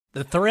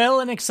The thrill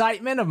and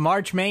excitement of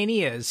March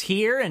Mania is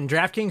here, and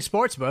DraftKings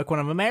Sportsbook, one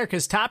of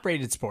America's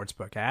top-rated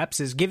sportsbook apps,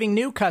 is giving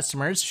new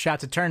customers a shot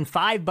to turn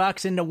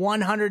 $5 into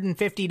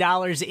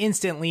 $150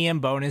 instantly in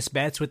bonus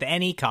bets with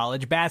any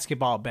college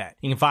basketball bet.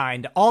 You can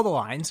find all the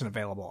lines and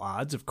available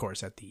odds, of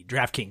course, at the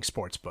DraftKings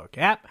Sportsbook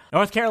app.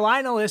 North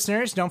Carolina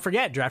listeners, don't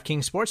forget,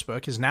 DraftKings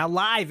Sportsbook is now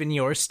live in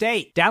your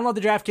state. Download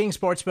the DraftKings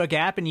Sportsbook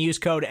app and use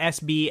code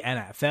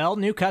SBNFL.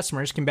 New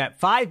customers can bet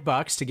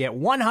 $5 to get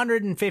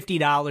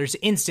 $150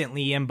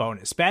 instantly in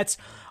bonus bets,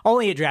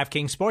 only at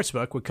DraftKings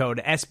Sportsbook with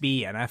code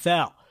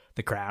SBNFL.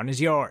 The crown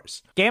is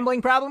yours.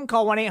 Gambling problem?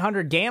 Call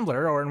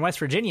 1-800-GAMBLER, or in West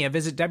Virginia,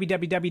 visit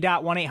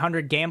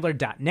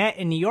www.1800gambler.net.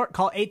 In New York,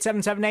 call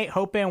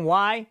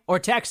 877-8-HOPE-NY or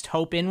text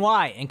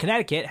HOPE-NY. In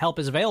Connecticut, help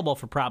is available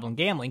for problem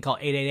gambling. Call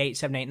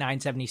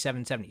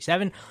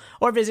 888-789-7777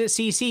 or visit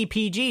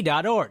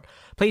ccpg.org.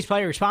 Please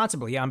play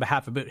responsibly on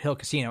behalf of Boot Hill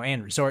Casino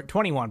and Resort.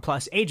 21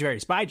 plus, age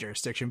varies by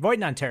jurisdiction. Void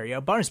in Ontario.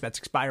 Bonus bets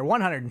expire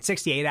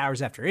 168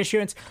 hours after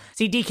issuance.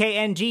 See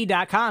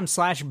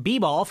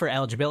dkng.com/bball for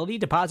eligibility,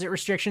 deposit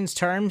restrictions,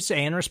 terms,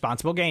 and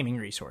responsible gaming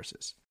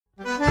resources.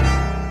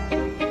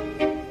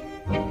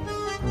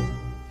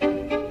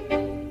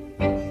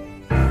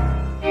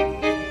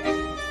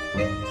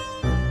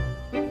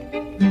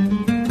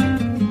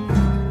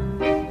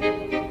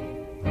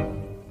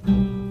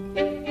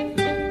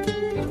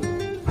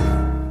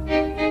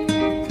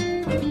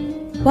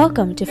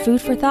 Welcome to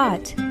Food for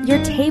Thought. Your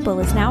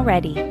table is now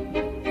ready.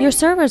 Your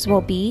servers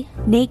will be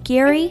Nate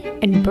Geary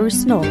and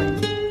Bruce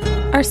Nolan.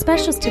 Our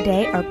specials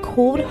today are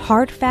cold,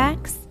 hard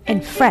facts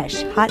and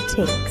fresh, hot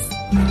takes.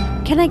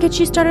 Can I get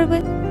you started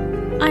with...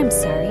 I'm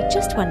sorry,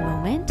 just one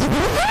moment.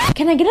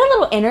 Can I get a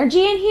little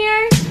energy in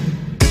here?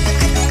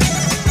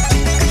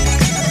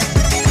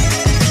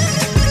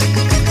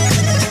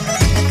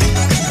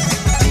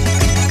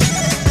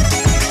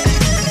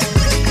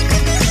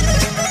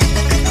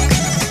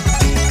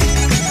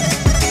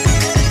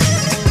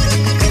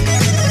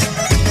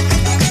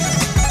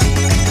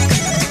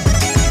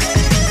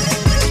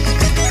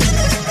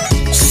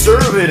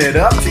 Serving it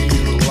up to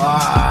you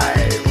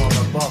live on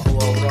the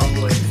Buffalo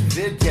Rumblings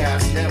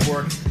Vidcast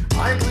Network.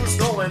 I'm Bruce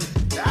Nolan,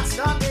 that's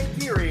not Nate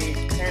Geary,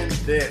 and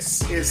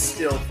this is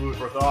still Food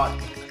for Thought,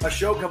 a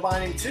show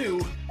combining two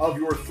of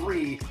your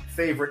three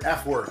favorite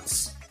F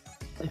words.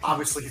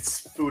 Obviously,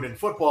 it's food and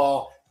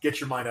football. Get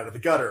your mind out of the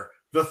gutter.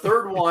 The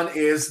third one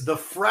is the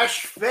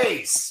fresh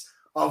face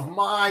of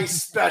my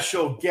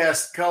special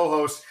guest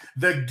co-host,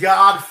 the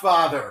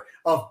godfather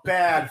of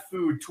bad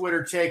food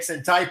Twitter takes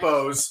and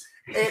typos.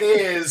 It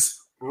is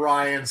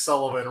Ryan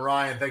Sullivan.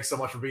 Ryan, thanks so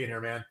much for being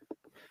here, man.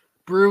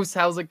 Bruce,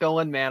 how's it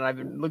going, man? I've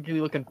been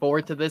looking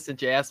forward to this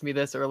since you asked me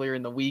this earlier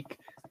in the week.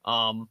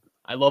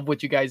 I love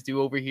what you guys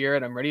do over here,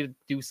 and I'm ready to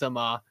do some.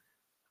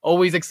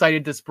 Always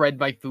excited to spread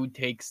my food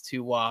takes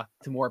to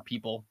more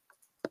people.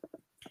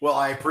 Well,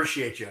 I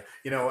appreciate you.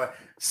 You know,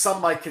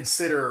 some might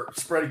consider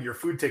spreading your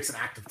food takes an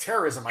act of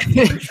terrorism. I'm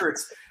pretty sure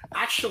it's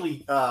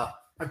actually.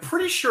 I'm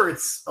pretty sure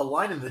it's a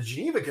line in the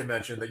Geneva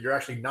Convention that you're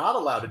actually not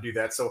allowed to do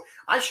that. So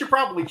I should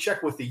probably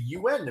check with the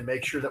UN to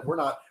make sure that we're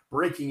not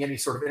breaking any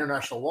sort of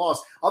international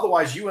laws.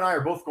 Otherwise, you and I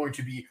are both going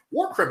to be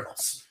war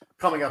criminals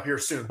coming up here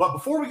soon. But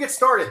before we get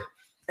started,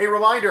 a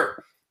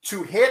reminder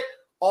to hit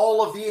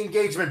all of the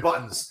engagement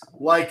buttons,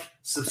 like,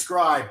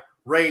 subscribe,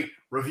 rate,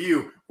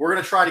 review. We're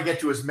going to try to get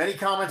to as many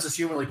comments as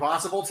humanly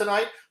possible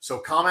tonight. So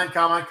comment.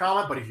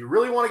 But if you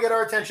really want to get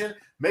our attention,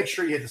 make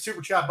sure you hit the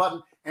super chat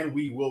button and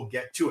we will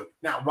get to it.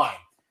 Now, Ryan,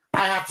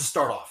 I have to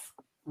start off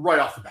right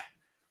off the bat.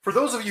 For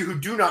those of you who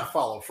do not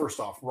follow, first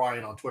off,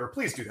 Ryan on Twitter,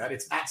 please do that.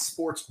 It's at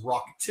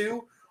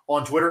SportsRock2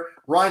 on Twitter.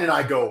 Ryan and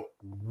I go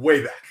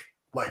way back,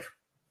 like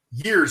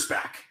years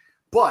back.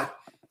 But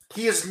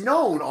he is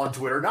known on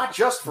Twitter not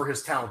just for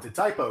his talented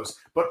typos,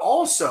 but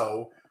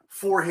also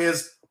for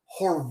his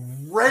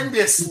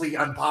horrendously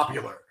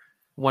unpopular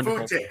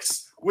food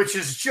takes, which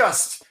is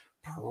just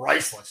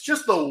priceless,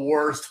 just the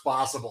worst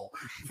possible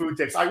food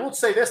takes. I will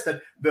say this,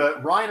 that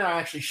Ryan and I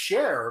actually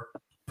share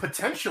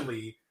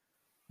potentially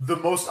the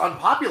most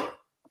unpopular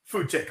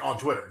food take on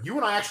Twitter. You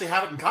and I actually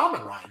have it in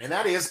common, Ryan, and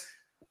that is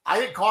I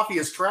think coffee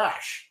is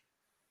trash.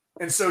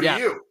 And so do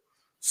you.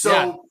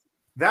 So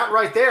that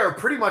right there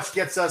pretty much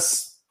gets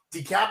us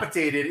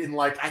decapitated in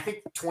I think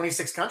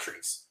 26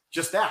 countries.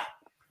 Just that.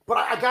 But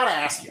I got to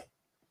ask you,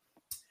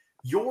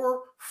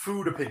 your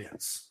food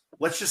opinions.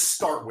 Let's just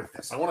start with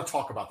this. I want to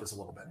talk about this a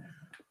little bit.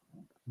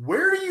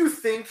 Where do you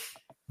think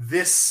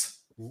this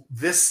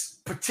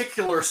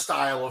particular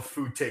style of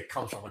food take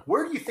comes from?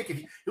 Where do you think, if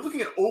you're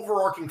looking at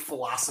overarching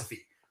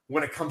philosophy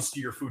when it comes to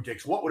your food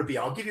takes, what would it be?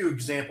 I'll give you an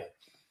example.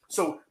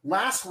 So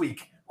last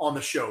week on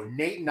the show,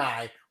 Nate and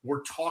I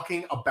were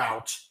talking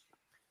about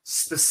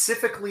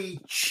specifically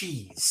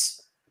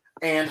cheese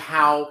and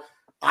how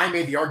I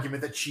made the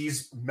argument that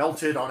cheese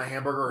melted on a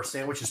hamburger or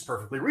sandwich is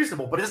perfectly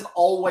reasonable, but it doesn't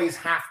always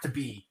have to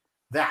be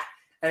that.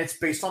 And it's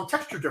based on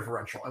texture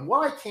differential. And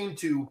what I came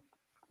to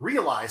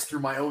realize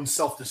through my own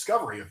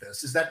self-discovery of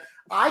this is that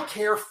I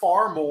care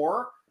far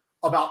more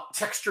about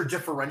texture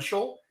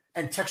differential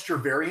and texture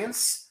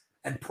variance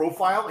and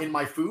profile in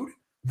my food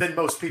than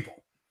most people.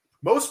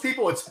 Most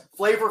people, it's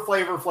flavor,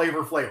 flavor,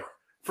 flavor, flavor.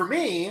 For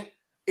me,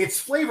 it's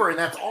flavor, and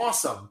that's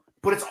awesome,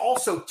 but it's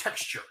also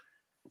texture.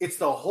 It's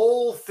the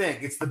whole thing.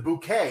 It's the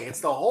bouquet.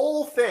 It's the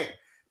whole thing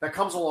that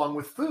comes along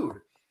with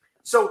food.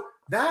 So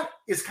that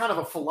is kind of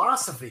a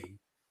philosophy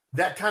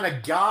that kind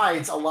of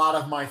guides a lot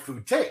of my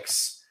food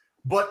takes.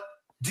 But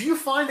do you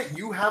find that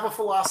you have a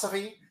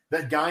philosophy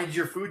that guides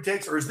your food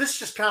takes? Or is this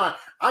just kind of,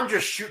 I'm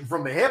just shooting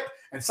from the hip,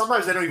 and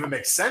sometimes they don't even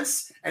make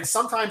sense, and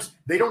sometimes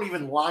they don't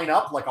even line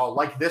up? Like, I'll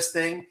like this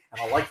thing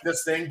and I'll like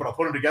this thing, but I'll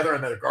put them together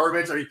and they're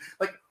garbage. Are you,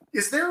 like,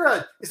 is there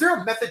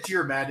a method to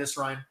your madness,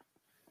 Ryan?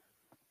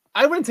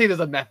 I wouldn't say there's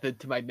a method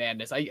to my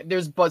madness.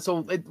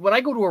 When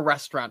I go to a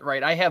restaurant,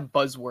 right, I have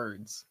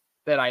buzzwords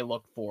that I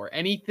look for.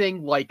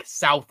 Anything like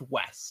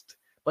Southwest,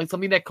 like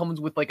something that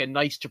comes with like a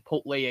nice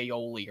Chipotle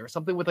aioli, or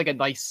something with like a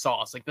nice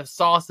sauce. Like the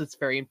sauce that's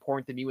very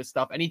important to me with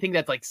stuff. Anything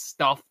that's like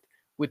stuffed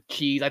with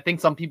cheese. I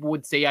think some people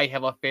would say I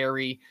have a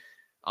very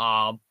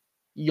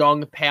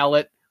young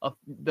palate, of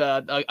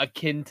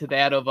akin to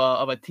that of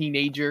a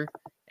teenager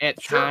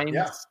at times.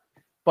 Yeah.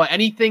 But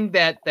anything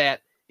that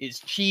is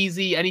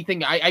cheesy,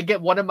 anything, I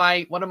get one of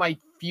my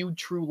few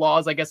true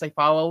laws I guess I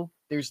follow.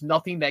 There's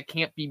nothing that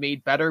can't be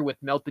made better with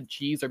melted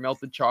cheese or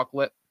melted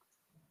chocolate.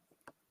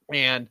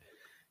 And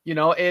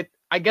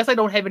I guess I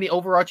don't have any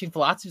overarching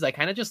philosophies. I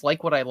kind of just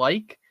like what I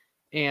like.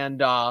 And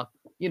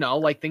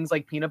like things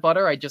like peanut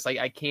butter, I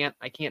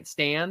can't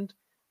stand.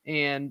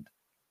 And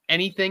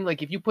anything,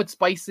 like if you put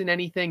spice in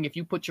anything, if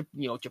you put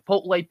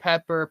Chipotle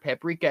pepper,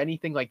 paprika,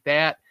 anything like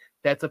that,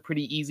 that's a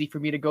pretty easy for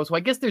me to go. So I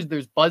guess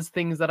there's buzz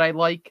things that I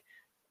like,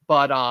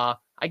 but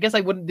I guess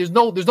I wouldn't. There's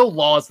no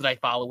laws that I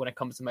follow when it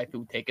comes to my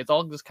food take. It's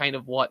all just kind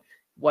of what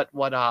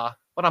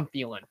I'm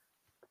feeling.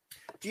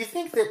 Do you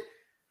think that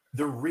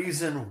the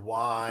reason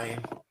why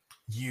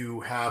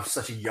you have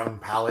such a young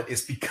palate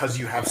is because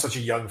you have such a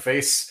young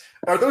face?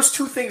 Are those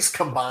two things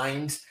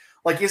combined?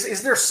 Like,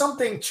 is there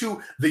something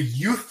to the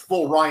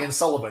youthful Ryan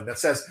Sullivan that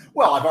says,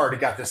 well, I've already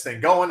got this thing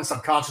going, and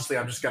subconsciously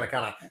I'm just going to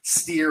kind of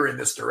steer in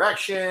this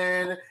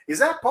direction? Is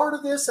that part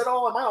of this at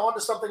all? Am I onto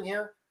something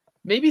here?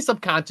 Maybe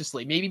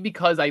subconsciously, maybe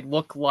because I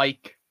look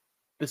like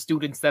the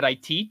students that I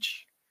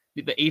teach,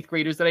 the 8th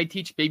graders that I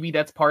teach. Maybe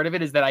that's part of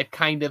it, is that I've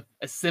kind of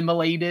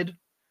assimilated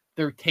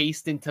their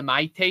taste into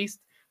my taste.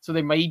 So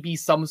there may be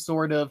some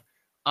sort of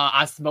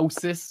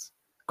osmosis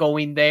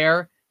going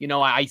there.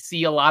 I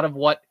see a lot of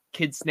what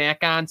kids snack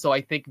on. So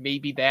I think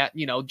maybe that,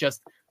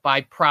 just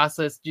by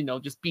process,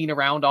 just being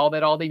around all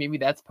that all day, maybe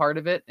that's part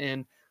of it.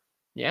 And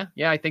yeah,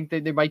 I think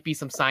that there might be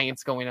some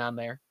science going on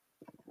there.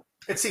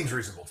 It seems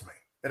reasonable to me.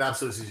 It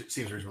absolutely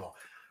seems reasonable.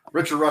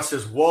 Richard Russ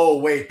says, whoa,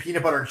 wait,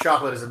 peanut butter and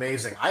chocolate is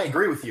amazing. I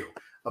agree with you.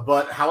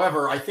 But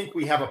however, I think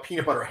we have a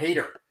peanut butter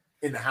hater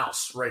in the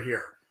house right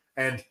here.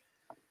 And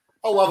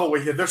I'll level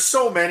with you. There's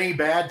so many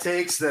bad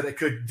takes that it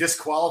could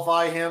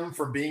disqualify him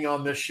from being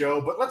on this show.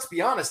 But let's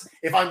be honest,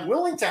 if I'm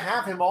willing to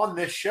have him on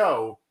this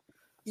show,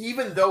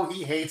 even though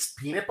he hates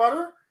peanut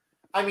butter,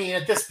 I mean,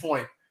 at this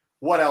point,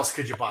 what else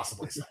could you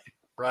possibly say,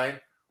 right?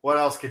 What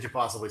else could you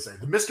possibly say?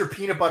 The Mr.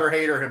 Peanut Butter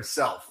hater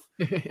himself,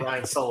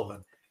 Ryan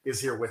Sullivan,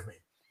 is here with me.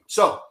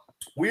 So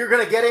we are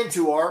going to get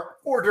into our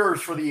hors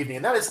d'oeuvres for the evening,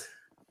 and that is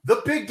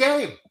the big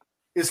game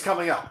is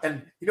coming up.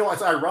 And,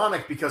 it's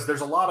ironic because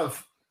there's a lot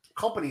of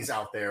companies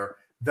out there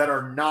that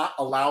are not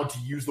allowed to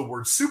use the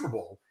word Super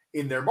Bowl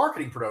in their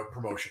marketing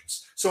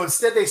promotions. So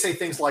instead they say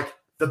things like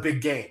the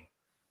big game,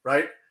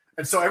 right?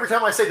 And so every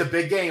time I say the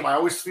big game, I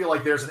always feel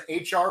like there's an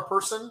HR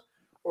person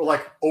or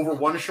like over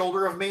one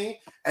shoulder of me,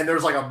 and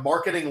there's like a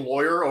marketing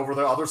lawyer over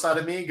the other side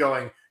of me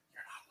going,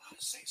 you're not allowed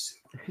to say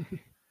Super Bowl.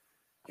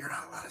 You're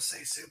not allowed to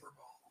say Super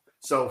Bowl.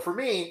 So for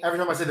me, every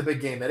time I say the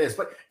big game, that is.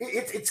 But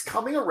it's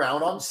coming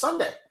around on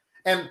Sunday.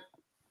 And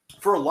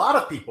for a lot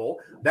of people,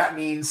 that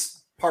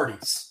means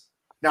parties.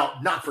 Now,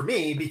 not for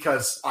me,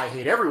 because I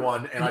hate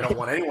everyone and I don't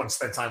want anyone to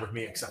spend time with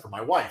me except for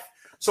my wife.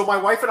 So my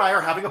wife and I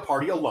are having a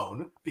party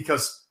alone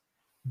because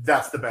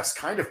that's the best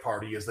kind of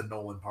party, is the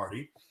Nolan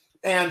party.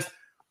 And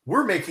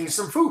we're making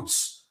some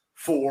foods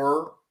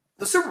for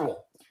the Super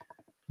Bowl.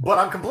 But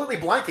I'm completely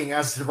blanking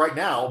as to right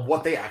now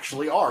what they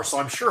actually are. So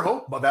I'm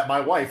hope that my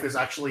wife is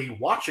actually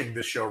watching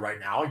this show right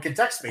now and can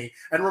text me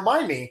and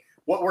remind me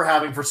what we're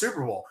having for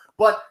Super Bowl.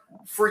 But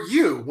for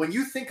you, when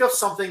you think of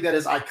something that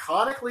is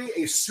iconically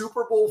a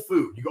Super Bowl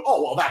food, you go,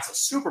 oh, well, that's a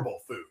Super Bowl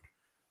food.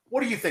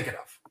 What are you thinking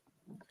of?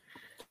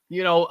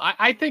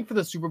 I think for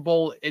the Super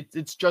Bowl,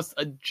 it's just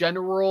a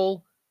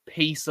general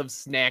pace of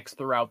snacks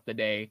throughout the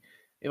day.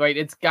 Right?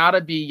 It's got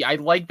to be, I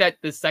like that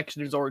this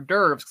section is hors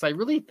d'oeuvres, because I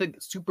really think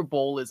Super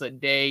Bowl is a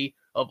day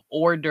of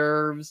hors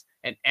d'oeuvres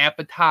and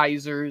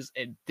appetizers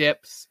and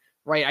dips.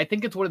 Right? I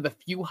think it's one of the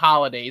few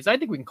holidays, I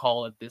think we can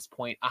call it at this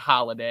point a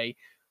holiday,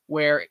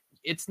 where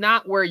it's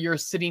not where you're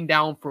sitting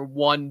down for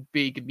one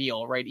big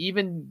meal, right?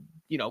 Even,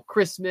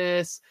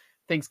 Christmas,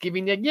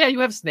 Thanksgiving, yeah, you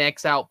have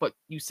snacks out, but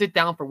you sit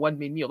down for one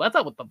big meal. That's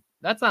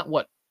not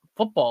what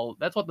football,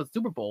 that's what the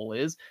Super Bowl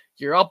is.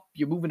 You're up,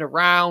 you're moving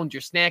around,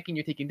 you're snacking,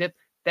 you're taking dips.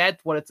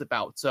 That's what it's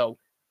about. So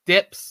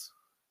dips,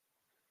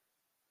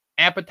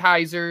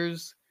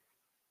 appetizers,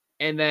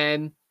 and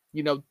then,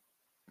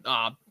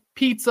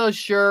 pizza,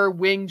 sure,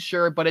 wings,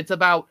 sure, but it's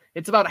about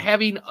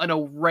having an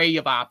array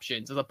of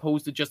options as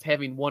opposed to just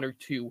having one or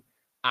two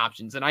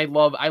options. And I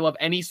love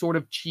any sort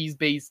of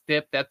cheese-based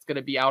dip that's going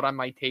to be out on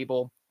my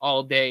table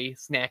all day,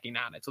 snacking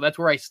on it. So that's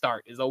where I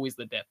start, is always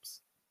the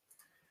dips.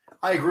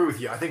 I agree with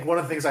you. I think one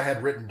of the things I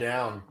had written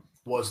down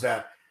was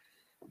that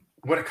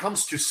when it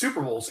comes to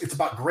Super Bowls, it's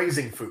about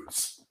grazing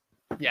foods.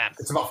 Yeah.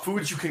 It's about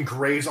foods you can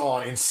graze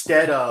on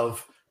instead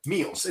of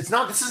meals.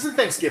 This isn't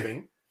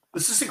Thanksgiving.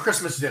 This isn't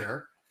Christmas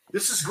dinner.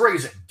 This is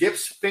grazing.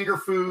 Dips, finger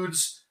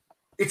foods.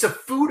 It's a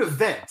food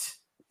event.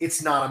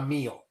 It's not a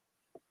meal.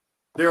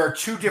 There are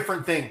two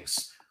different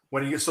things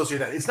when you associate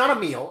that. It's not a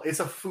meal. It's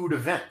a food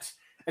event.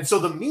 And so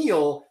the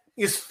meal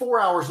is 4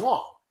 hours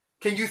long.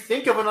 Can you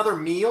think of another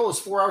meal as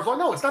 4 hours long?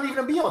 No, it's not even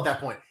a meal at that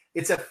point.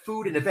 It's a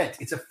food and event.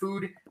 It's a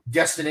food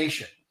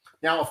destination.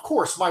 Now, of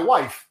course, my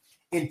wife,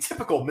 in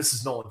typical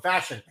Mrs. Nolan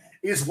fashion,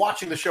 is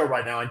watching the show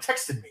right now and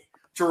texted me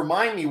to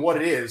remind me what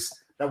it is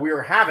that we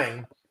are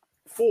having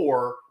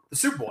for the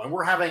Super Bowl. And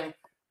we're having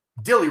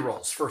dilly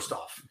rolls, first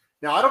off.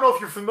 Now, I don't know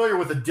if you're familiar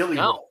with a dilly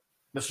roll,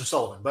 Mr.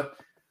 Sullivan, but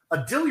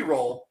a dilly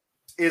roll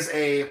is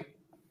a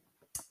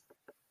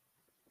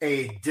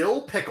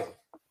dill pickle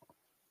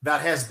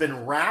that has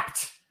been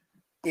wrapped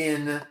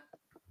in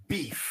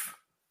beef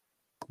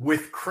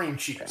with cream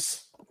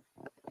cheese.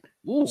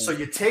 Ooh. So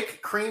you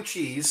take cream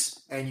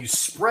cheese and you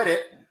spread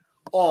it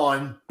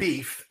on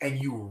beef and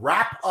you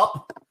wrap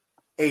up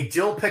a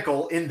dill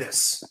pickle in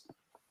this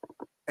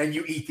and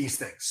you eat these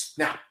things.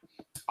 Now,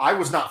 I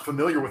was not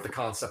familiar with the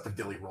concept of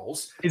dilly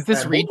rolls. Is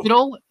this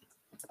regional?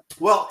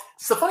 Well,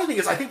 so the funny thing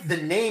is, I think the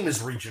name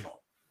is regional.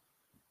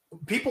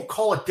 People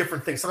call it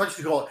different things. Sometimes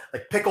you call it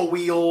like pickle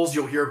wheels.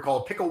 You'll hear it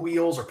called pickle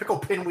wheels or pickle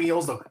pin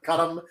wheels. They'll cut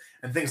them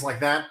and things like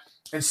that.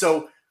 And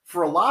so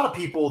for a lot of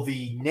people,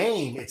 the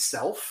name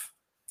itself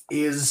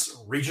is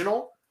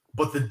regional,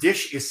 but the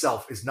dish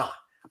itself is not.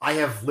 I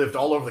have lived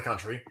all over the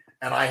country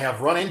and I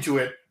have run into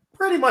it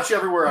pretty much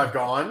everywhere I've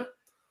gone,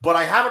 but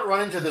I haven't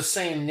run into the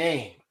same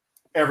name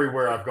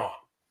everywhere I've gone.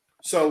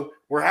 So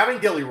we're having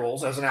dilly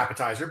rolls as an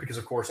appetizer because,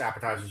 of course,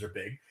 appetizers are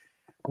big.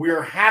 We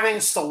are having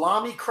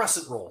salami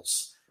crescent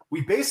rolls.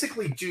 We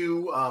basically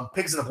do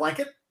pigs in a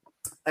blanket,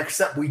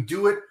 except we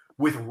do it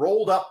with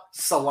rolled up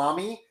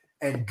salami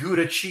and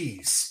Gouda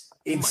cheese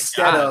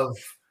instead of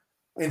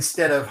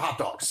hot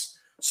dogs.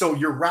 So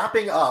you're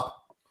wrapping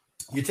up.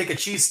 You take a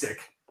cheese stick,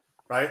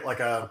 right, like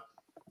a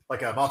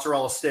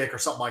mozzarella stick or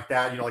something like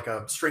that. Like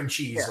a string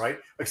cheese, right?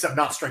 Except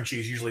not string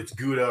cheese. Usually it's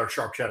Gouda or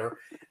sharp cheddar,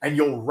 and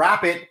you'll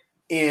wrap it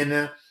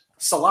in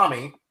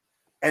salami,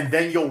 and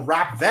then you'll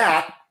wrap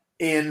that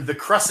in the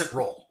crescent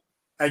roll,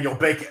 and you'll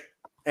bake it,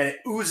 and it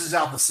oozes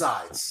out the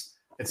sides.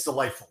 It's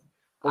delightful.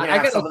 We're gonna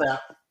have some of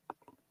that.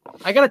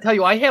 I gotta tell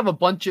you, I have a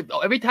bunch of.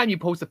 Every time you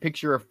post a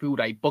picture of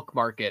food, I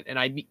bookmark it, and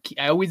I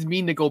always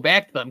mean to go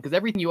back to them because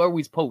everything you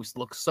always post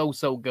looks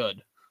so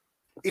good.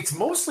 It's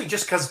mostly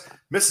just because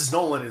Mrs.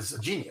 Nolan is a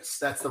genius.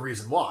 That's the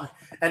reason why.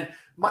 And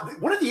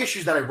one of the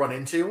issues that I run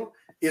into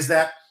is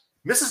that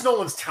Mrs.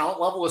 Nolan's talent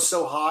level is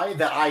so high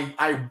that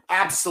I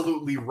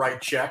absolutely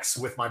write checks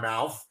with my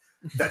mouth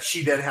that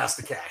she then has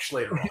to cash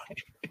later on.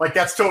 Like,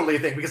 that's totally a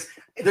thing because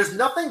there's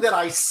nothing that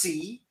I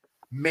see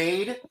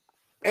made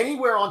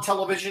anywhere on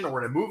television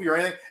or in a movie or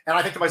anything. And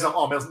I think to myself,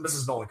 oh,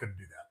 Mrs. Nolan couldn't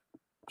do that.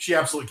 She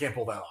absolutely can't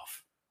pull that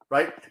off.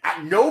 Right?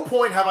 At no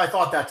point have I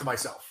thought that to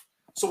myself.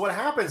 So what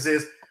happens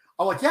is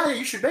I'm like, yeah,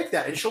 you should make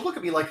that. And she'll look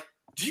at me like,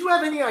 do you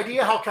have any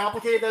idea how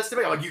complicated that is to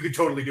make? I'm like, you could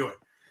totally do it.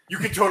 You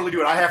can totally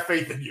do it. I have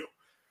faith in you.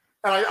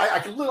 And I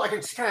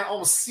can just kind of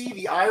almost see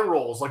the eye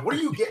rolls. Like, what are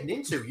you getting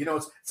into?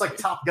 It's like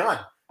Top Gun.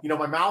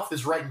 My mouth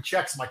is writing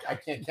checks. I'm like, I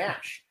can't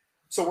cash.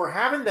 So we're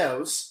having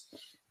those.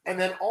 And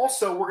then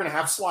also we're going to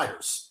have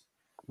sliders.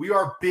 We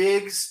are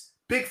big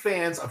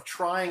fans of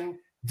trying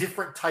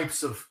different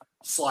types of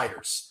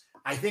sliders.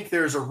 I think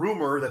there's a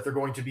rumor that they're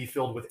going to be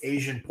filled with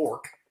Asian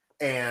pork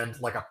and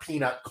like a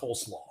peanut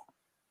coleslaw.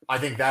 I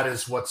think that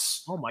is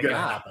what's going to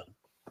happen.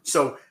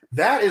 So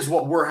that is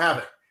what we're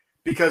having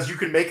because you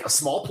can make a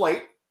small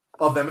plate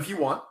of them if you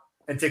want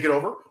and take it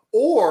over,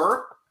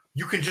 or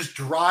you can just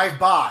drive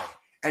by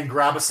and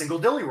grab a single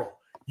dilly roll.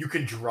 You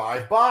can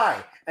drive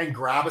by and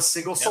grab a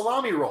single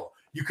salami roll.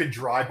 You can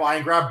drive by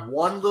and grab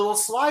one little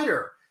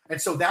slider. And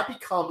so that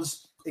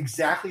becomes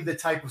exactly the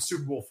type of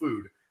Super Bowl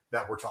food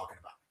that we're talking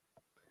about.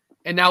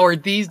 And now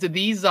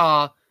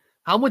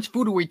how much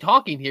food are we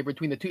talking here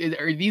between the two?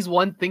 Are these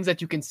things that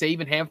you can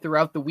save and have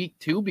throughout the week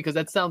too? Because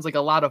that sounds like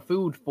a lot of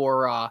food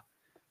for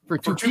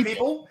two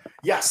people.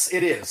 Yes,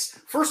 it is.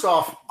 First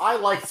off, I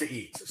like to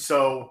eat,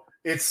 so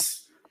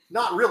it's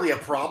not really a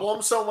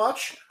problem so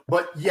much.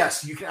 But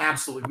yes, you can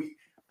absolutely.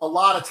 A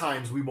lot of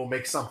times we will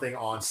make something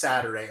on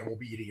Saturday and we'll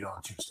be eating it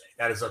on Tuesday.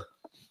 That is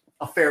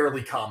a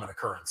fairly common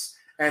occurrence.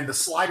 And the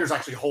sliders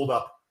actually hold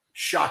up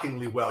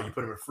shockingly well. You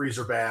put them in a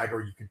freezer bag,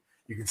 or you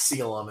can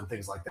seal them and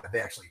things like that. They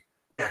actually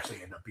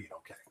end up being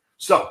okay.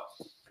 So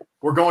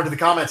we're going to the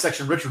comment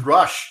section. Richard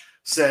Rush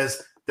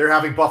says they're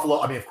having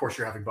buffalo. I mean, of course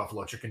you're having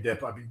buffalo chicken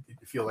dip. I mean, you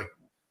feel like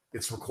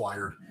It's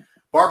required.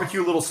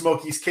 Barbecue Little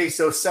Smokies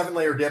queso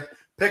 7-layer dip,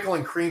 pickle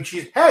and cream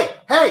cheese. Hey,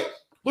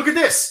 look at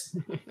this.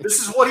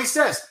 This is what he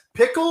says.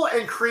 Pickle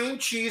and cream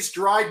cheese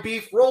dried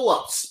beef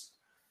roll-ups.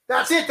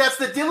 That's it. That's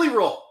the dilly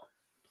roll.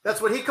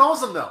 That's what he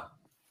calls them, though.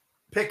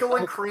 Pickle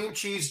and cream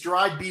cheese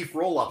dried beef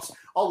roll-ups.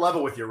 I'll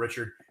level with you,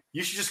 Richard.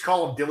 You should just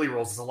call them dilly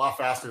rolls. It's a lot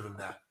faster than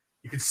that.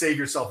 You can save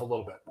yourself a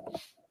little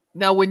bit.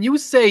 Now, when you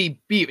say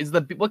beef,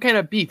 what kind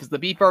of beef? Is the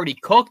beef already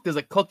cooked? Does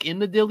it cook in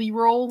the dilly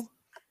roll?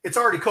 It's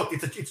already cooked.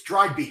 It's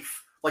dried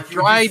beef. Like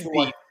you dried beef.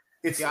 Like,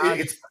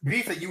 it's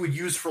beef that you would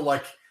use for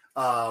like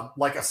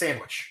a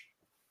sandwich.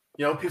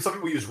 You know, some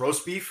people use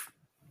roast beef.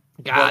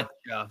 Gotcha.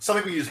 Some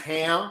people use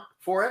ham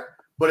for it,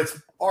 but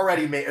it's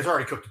already made. It's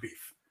already cooked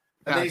beef.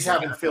 And then he's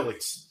having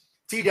Phillies.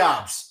 T.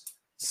 Dobbs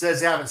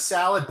says having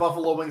salad,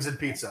 buffalo wings, and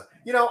pizza.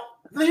 You know,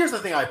 here's the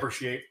thing I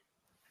appreciate.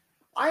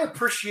 I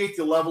appreciate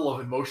the level of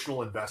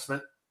emotional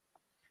investment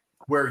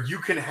where you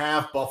can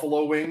have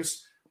buffalo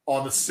wings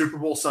on the Super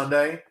Bowl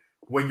Sunday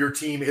when your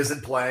team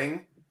isn't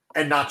playing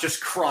and not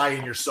just cry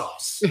in your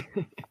sauce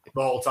the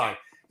whole time.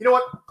 You know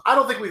what? I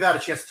don't think we've had a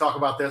chance to talk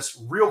about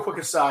this. Real quick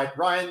aside,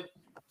 Ryan,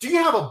 do you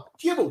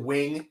have a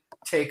wing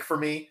take for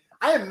me?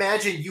 I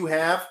imagine you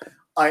have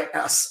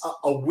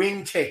a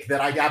wing take that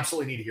I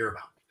absolutely need to hear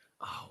about.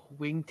 Oh,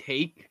 wing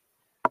take?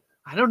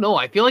 I don't know.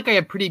 I feel like I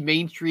have pretty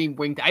mainstream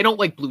wing. I don't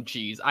like blue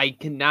cheese. I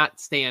cannot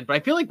stand, but I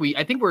feel like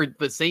I think we're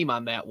the same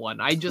on that one.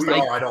 I don't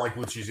like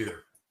blue cheese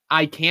either.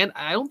 I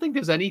don't think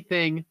there's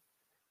anything.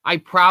 I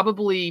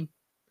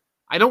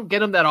don't get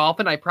them that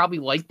often. I probably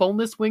like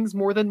boneless wings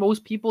more than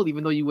most people,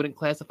 even though you wouldn't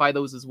classify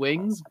those as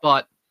wings.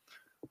 But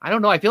I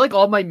don't know. I feel like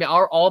all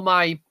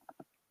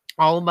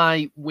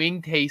my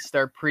wing tastes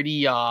are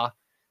pretty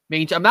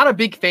mainstream. I'm not a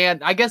big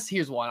fan. I guess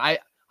here's one.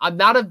 I'm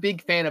not a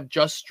big fan of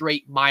just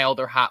straight mild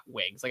or hot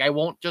wings. Like I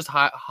won't just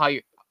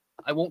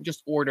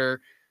order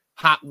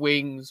hot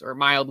wings or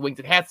mild wings.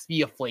 It has to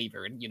be a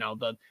flavor. And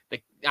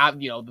the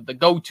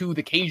go-to,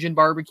 the Cajun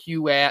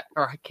barbecue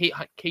or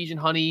Cajun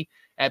honey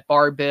at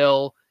Bar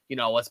Bill,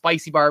 a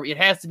spicy barbecue. It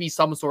has to be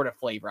some sort of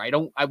flavor.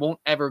 I won't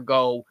ever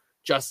go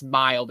just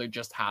mild or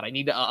just hot. I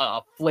need a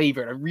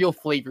flavored, a real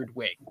flavored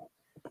wing.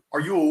 Are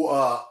you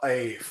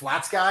a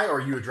flats guy or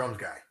are you a drums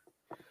guy?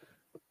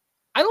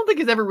 I don't think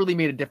it's ever really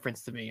made a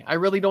difference to me. I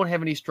really don't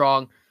have any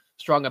strong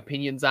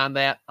opinions on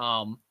that.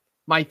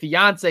 My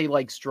fiance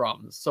likes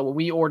drums, so when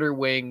we order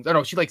wings,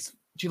 she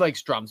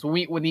likes drums. When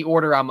we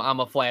order, I'm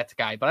a flats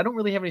guy, but I don't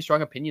really have any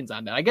strong opinions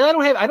on that. I guess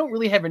I don't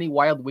really have any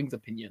wild wings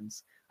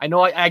opinions. I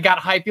know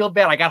I feel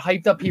bad. I got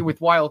hyped up here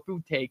with wild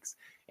food takes,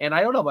 and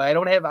I don't know, but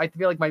I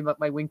feel like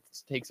my wing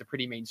takes are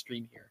pretty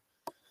mainstream here.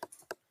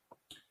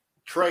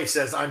 Trey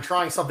says, I'm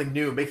trying something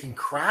new, making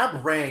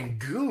crab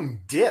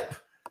rangoon dip.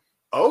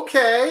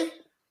 Okay.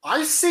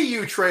 I see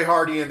you, Trey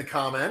Hardy, in the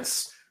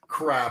comments.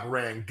 Crab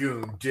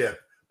rangoon dip.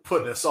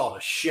 Putting us all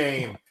to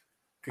shame.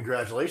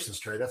 Congratulations,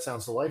 Trey. That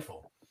sounds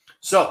delightful.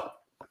 So,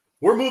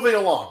 we're moving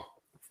along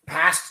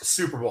past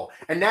Super Bowl.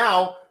 And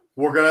now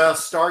we're going to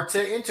start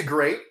to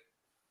integrate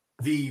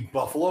the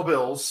Buffalo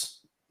Bills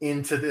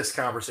into this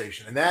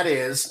conversation. And that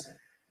is,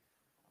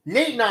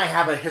 Nate and I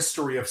have a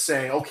history of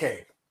saying,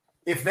 okay,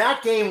 if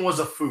that game was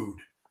a food,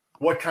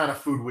 what kind of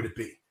food would it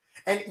be?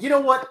 And you know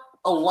what?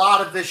 A lot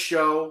of this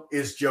show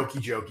is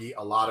jokey.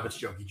 A lot of it's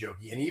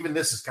jokey. And even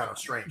this is kind of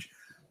strange.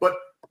 But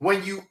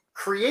when you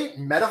create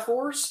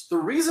metaphors, the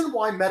reason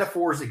why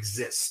metaphors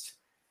exist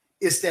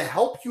is to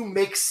help you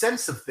make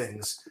sense of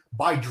things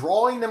by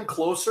drawing them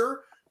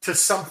closer to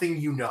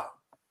something you know.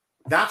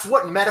 That's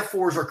what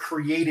metaphors are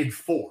created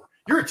for.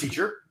 You're a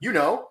teacher,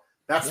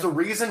 That's the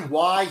reason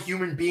why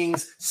human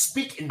beings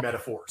speak in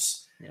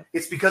metaphors. Yep.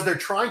 It's because they're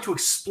trying to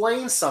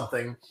explain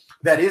something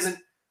that isn't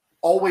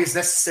always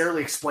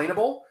necessarily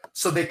explainable.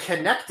 So they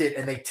connect it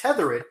and they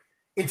tether it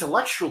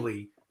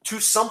intellectually to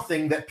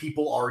something that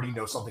people already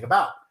know something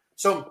about.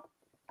 So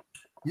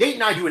Nate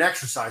and I do an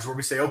exercise where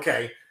we say,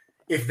 okay,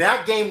 if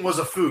that game was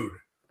a food,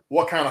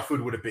 what kind of food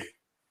would it be?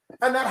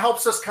 And that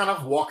helps us kind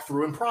of walk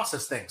through and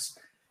process things.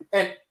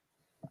 And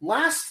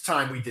last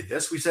time we did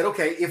this, we said,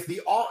 okay, if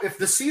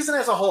the season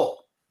as a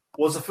whole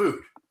was a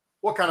food,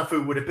 what kind of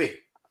food would it be?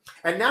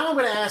 And now I'm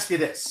going to ask you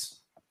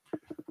this.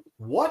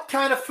 What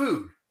kind of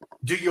food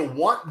do you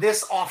want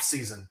this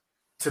offseason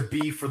to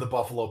be for the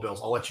Buffalo Bills?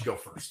 I'll let you go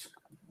first.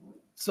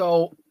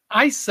 So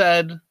I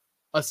said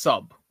a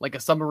sub, like a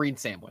submarine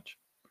sandwich.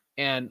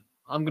 And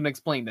I'm going to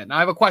explain that. Now I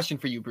have a question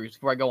for you, Bruce,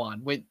 before I go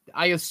on.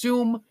 I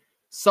assume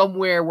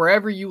somewhere,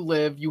 wherever you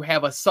live, you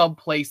have a sub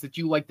place that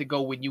you like to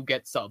go when you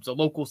get subs, a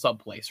local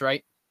sub place,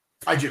 right?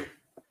 I do.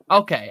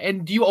 Okay.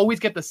 And do you always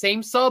get the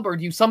same sub or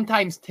do you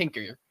sometimes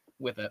tinker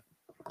with it?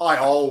 I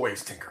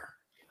always tinker.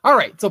 All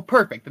right. So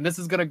perfect. And this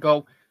is going to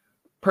go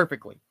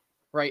perfectly,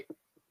 right?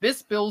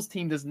 This Bills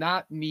team does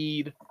not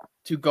need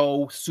to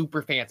go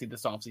super fancy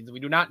this offseason. We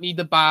do not need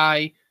to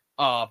buy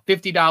a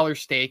 $50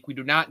 steak. We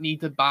do not need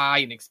to buy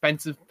an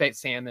expensive fat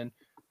salmon.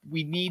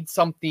 We need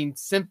something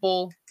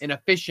simple and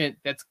efficient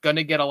that's going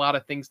to get a lot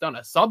of things done.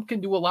 A sub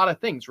can do a lot of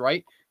things,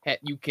 right?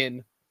 You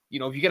can,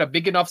 if you get a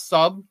big enough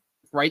sub,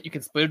 right, you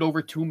can split it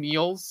over 2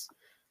 meals.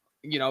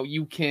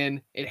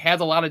 it has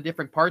a lot of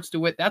different parts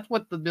to it. That's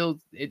what the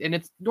Bills, and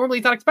it's normally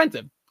not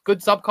expensive.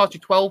 Good sub costs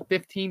you $12,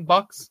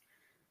 $15.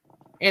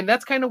 And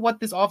that's kind of what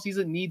this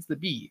offseason needs to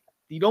be.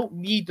 You don't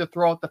need to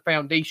throw out the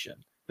foundation.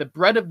 The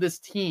bread of this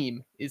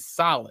team is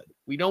solid.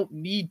 We don't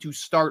need to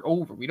start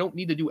over. We don't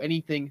need to do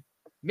anything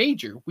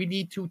major. We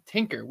need to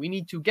tinker. We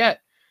need to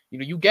get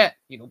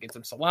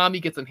some salami,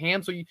 get some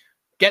ham, so you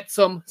get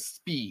some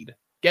speed,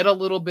 get a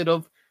little bit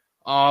of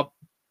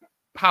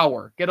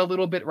power, get a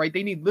little bit, right?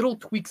 They need little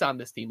tweaks on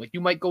this team. Like, you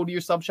might go to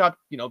your sub shop,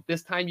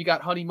 this time you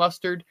got honey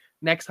mustard,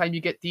 next time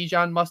you get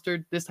Dijon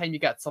mustard, this time you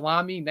got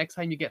salami, next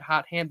time you get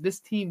hot ham. This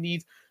team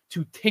needs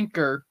to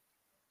tinker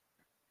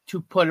to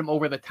put them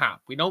over the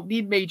top. We don't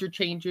need major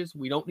changes.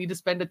 We don't need to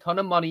spend a ton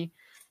of money.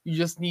 You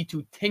just need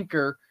to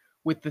tinker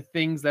with the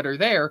things that are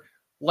there,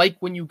 like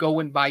when you go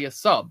and buy a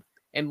sub.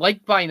 And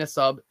like buying a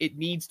sub, it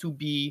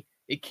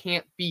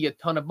can't be a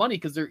ton of money,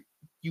 because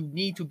you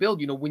need to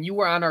build. When you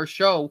were on our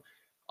show,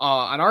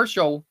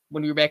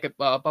 when we were back at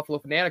Buffalo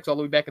Fanatics all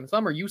the way back in the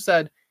summer, you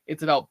said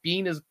it's about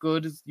being as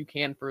good as you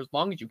can for as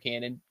long as you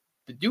can. And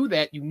to do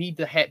that, you need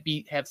to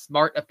have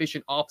smart,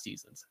 efficient off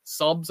seasons.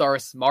 Subs are a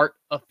smart,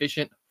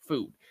 efficient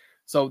food.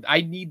 So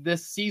I need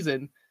this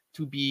season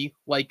to be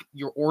like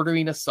you're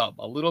ordering a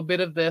sub, a little bit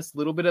of this, a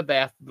little bit of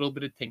that, a little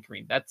bit of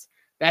tinkering. That's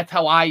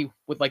how I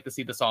would like to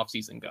see this off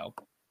season go.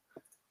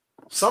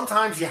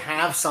 Sometimes you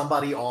have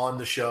somebody on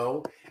the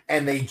show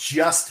and they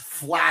just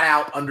flat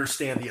out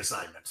understand the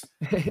assignment.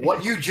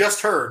 What you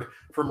just heard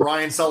from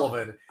Ryan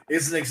Sullivan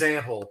is an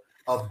example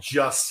of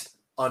just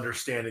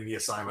understanding the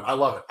assignment. I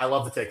love it. I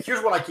love the take.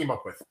 Here's what I came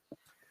up with.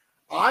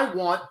 I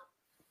want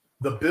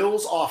the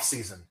Bills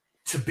offseason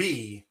to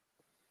be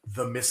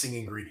the missing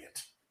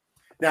ingredient.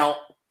 Now,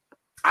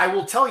 I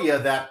will tell you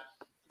that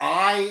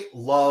I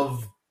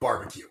love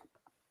barbecue.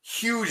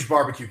 Huge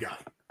barbecue guy.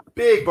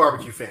 Big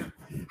barbecue fan.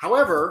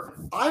 However,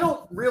 I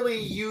don't really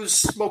use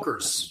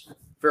smokers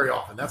very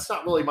often. That's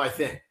not really my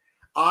thing.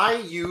 I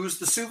used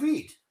the sous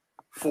vide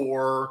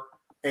for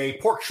a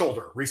pork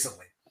shoulder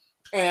recently,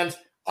 and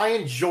I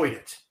enjoyed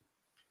it.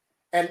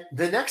 And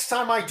the next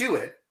time I do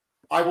it,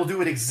 I will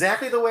do it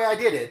exactly the way I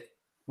did it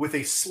with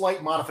a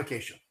slight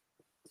modification.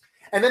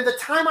 And then the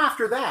time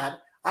after that,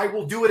 I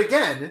will do it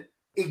again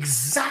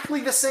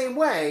exactly the same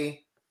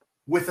way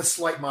with a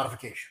slight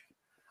modification.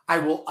 I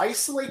will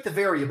isolate the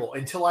variable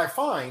until I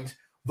find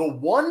the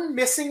one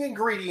missing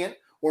ingredient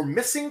or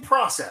missing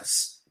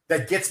process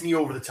that gets me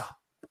over the top.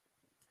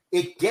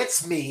 It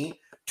gets me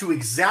to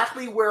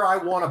exactly where I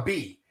want to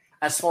be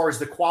as far as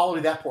the quality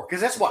of that pork.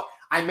 Because that's what,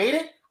 I made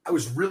it, I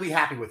was really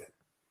happy with it.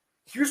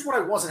 Here's what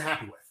I wasn't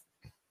happy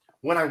with.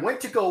 When I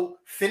went to go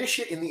finish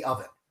it in the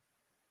oven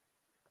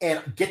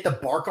and get the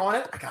bark on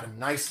it, I got a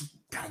nice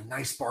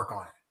bark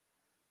on it.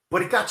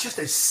 But it got just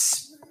a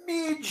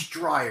smidge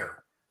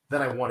drier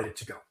than I wanted it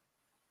to go.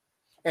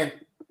 And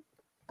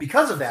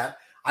because of that,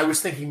 I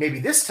was thinking maybe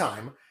this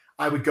time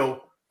I would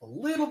go a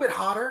little bit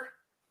hotter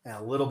and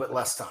a little bit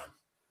less time.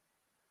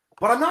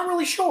 But I'm not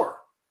really sure.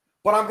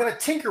 But I'm going to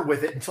tinker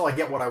with it until I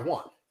get what I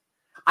want.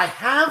 I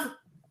have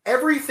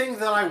everything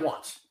that I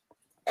want.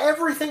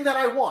 Everything that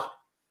I want.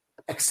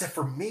 Except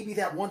for maybe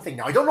that one thing.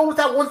 Now, I don't know what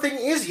that one thing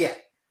is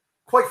yet.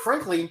 Quite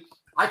frankly,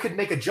 I could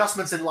make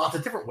adjustments in lots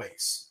of different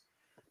ways.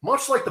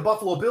 Much like the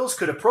Buffalo Bills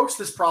could approach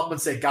this problem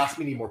and say, gosh,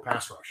 we need more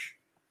pass rush.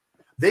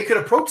 They could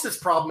approach this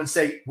problem and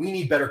say, we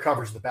need better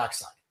coverage on the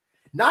backside.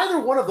 Neither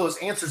one of those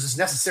answers is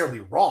necessarily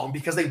wrong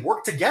because they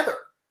work together.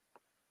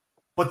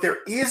 But there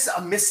is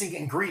a missing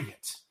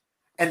ingredient.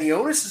 And the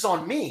onus is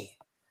on me,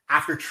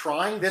 after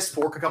trying this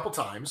pork a couple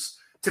times,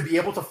 to be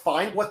able to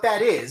find what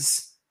that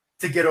is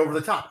to get over the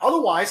top.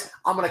 Otherwise,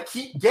 I'm going to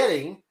keep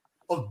getting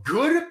a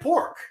good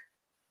pork,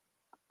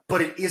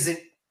 but it isn't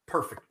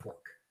perfect pork.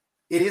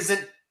 It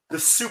isn't the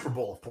Super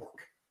Bowl of pork.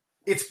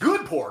 It's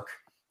good pork,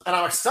 and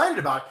I'm excited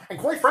about it. And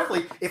quite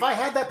frankly, if I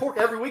had that pork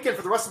every weekend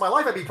for the rest of my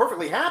life, I'd be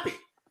perfectly happy.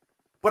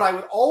 But I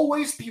would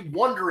always be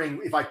wondering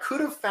if I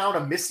could have found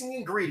a missing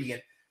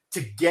ingredient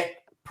to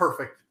get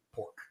perfect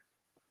pork.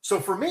 So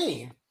for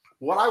me,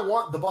 what I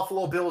want the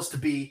Buffalo Bills to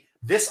be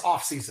this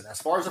offseason,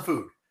 as far as the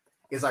food,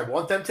 is I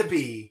want them to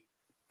be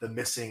the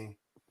missing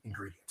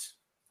ingredient.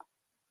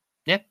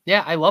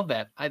 Yeah, I love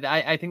that.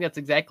 I think that's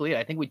exactly it.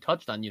 I think we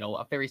touched on,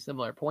 a very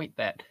similar point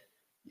that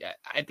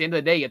at the end of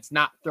the day, it's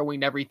not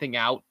throwing everything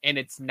out, and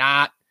it's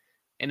not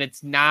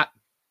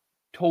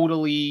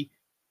totally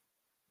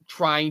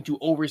trying to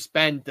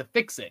overspend to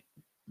fix it.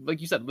 Like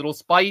you said, little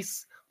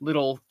spice,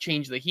 little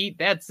change the heat.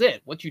 That's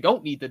it. What you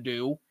don't need to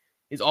do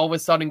is all of a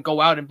sudden go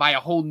out and buy a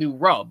whole new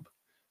rub.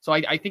 So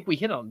I think we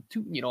hit on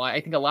two,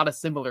 I think a lot of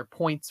similar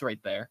points right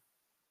there.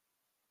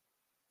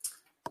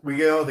 We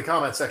go to the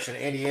comment section.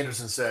 Andy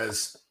Anderson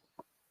says,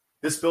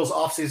 this Bills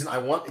offseason, I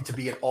want it to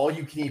be an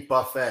all-you-can-eat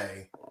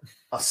buffet,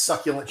 a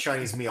succulent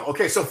Chinese meal.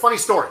 Okay, so funny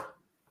story.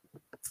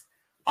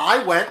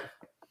 I went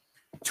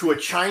to a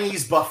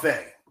Chinese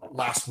buffet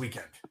last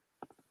weekend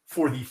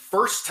for the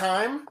first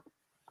time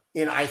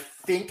in, I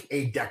think,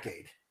 a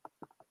decade.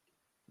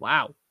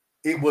 Wow.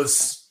 It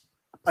was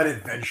an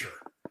adventure.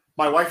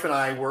 my wife and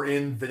I were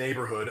in the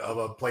neighborhood of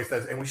a place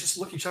and we just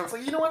looked at each other. I was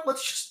like, you know what?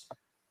 Let's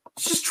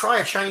just try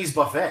a Chinese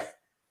buffet.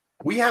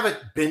 We haven't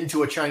been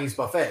to a Chinese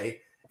buffet.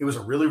 It was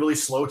a really, really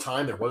slow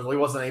time. There really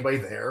wasn't anybody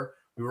there.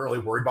 We weren't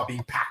really worried about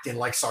being packed in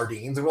like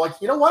sardines. And we're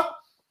like, you know what?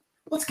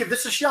 Let's give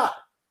this a shot.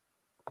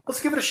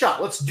 Let's give it a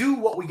shot. Let's do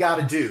what we got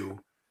to do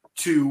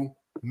to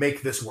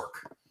make this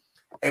work.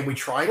 And we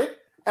tried it.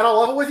 And I'll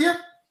level with you.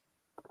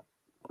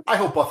 I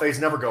hope buffets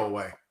never go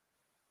away.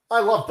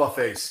 I love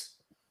buffets.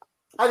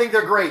 I think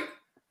they're great.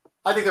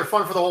 I think they're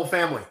fun for the whole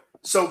family.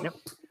 So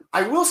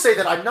I will say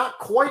that I'm not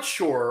quite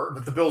sure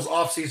that the Bills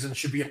offseason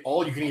should be an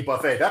all-you-can-eat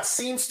buffet. That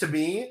seems to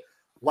me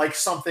like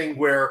something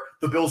where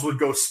the Bills would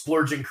go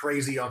splurging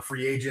crazy on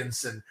free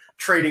agents and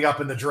trading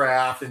up in the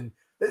draft. And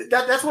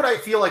that's what I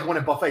feel like when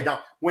a buffet. Now,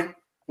 when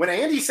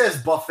Andy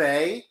says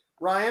buffet,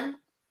 Ryan,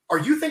 are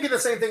you thinking the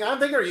same thing I'm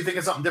thinking, or are you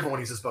thinking something different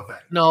when he says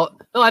buffet? No,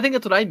 I think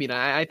that's what I mean.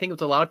 I think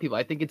it's a lot of people.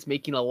 I think it's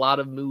making a lot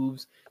of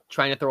moves,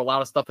 trying to throw a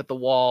lot of stuff at the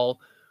wall.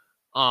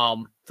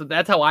 So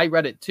that's how I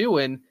read it too.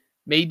 And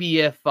maybe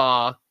if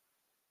that's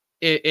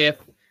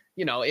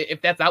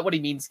not what he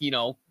means,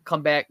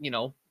 come back,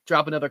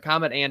 drop another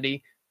comment,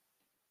 Andy.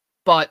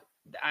 But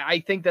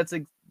I think that's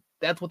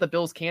what the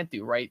Bills can't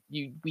do, right?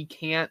 We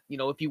can't,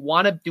 if you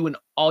want to do an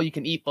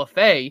all-you-can-eat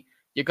buffet,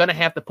 you're going to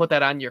have to put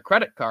that on your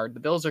credit card. The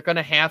Bills are going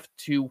to have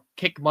to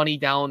kick money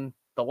down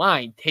the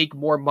line, take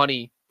more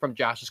money from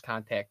Josh's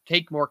contract,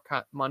 take more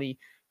money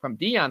from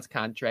Deion's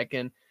contract.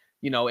 And,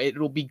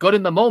 it'll be good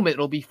in the moment.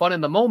 It'll be fun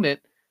in the moment.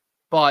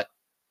 But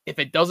if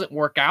it doesn't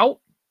work out,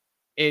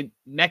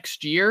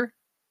 next year,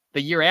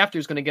 the year after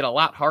is going to get a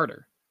lot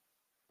harder.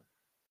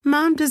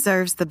 Mom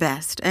deserves the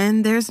best,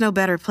 and there's no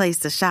better place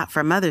to shop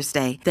for Mother's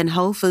Day than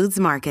Whole Foods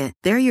Market.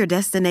 They're your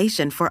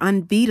destination for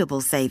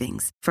unbeatable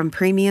savings, from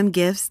premium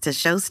gifts to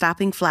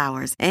show-stopping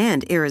flowers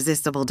and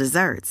irresistible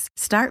desserts.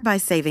 Start by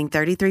saving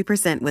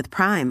 33% with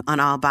Prime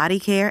on all body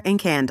care and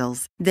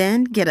candles.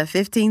 Then get a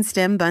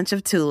 15-stem bunch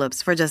of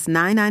tulips for just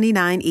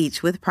 $9.99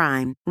 each with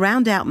Prime.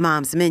 Round out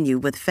Mom's menu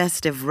with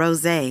festive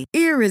rosé,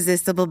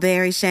 irresistible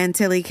berry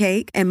chantilly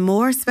cake, and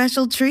more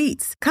special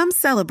treats. Come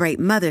celebrate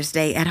Mother's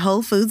Day at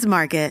Whole Foods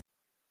Market.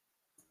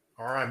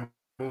 All right,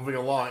 moving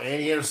along.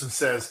 Andy Anderson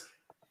says,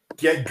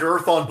 get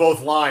girth on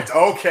both lines.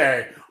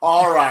 Okay,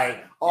 all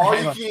right. All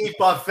you can eat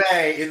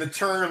buffet in the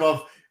term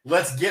of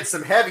let's get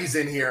some heavies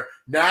in here.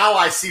 Now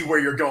I see where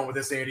you're going with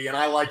this, Andy, and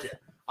I like it.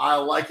 I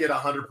like it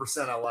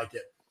 100%. I like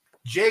it.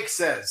 Jake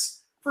says,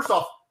 first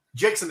off,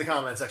 Jake's in the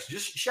comment section.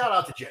 Just shout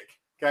out to Jake,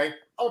 okay?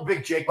 I'm a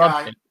big Jake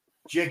guy.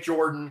 Jake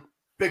Jordan,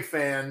 big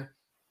fan.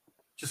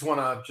 Just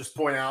want to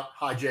point out,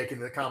 hi, Jake, in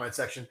the comment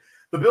section.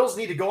 The Bills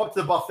need to go up to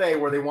the buffet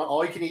where they want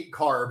all-you-can-eat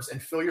carbs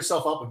and fill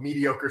yourself up with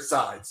mediocre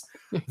sides.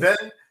 Then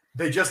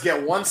they just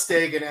get one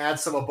steak and add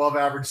some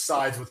above-average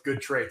sides with good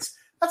traits.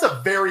 That's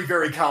a very,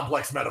 very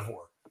complex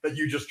metaphor that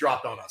you just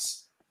dropped on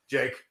us,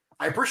 Jake.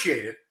 I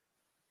appreciate it.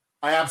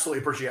 I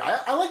absolutely appreciate it.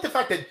 I like the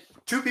fact that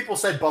two people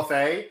said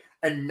buffet,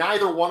 and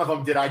neither one of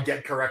them did I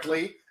get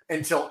correctly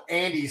until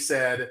Andy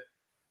said,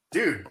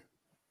 dude,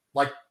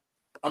 like,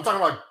 I'm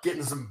talking about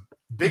getting some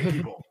big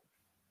people.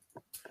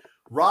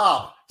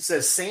 Rob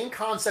says, same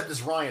concept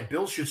as Ryan.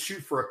 Bills should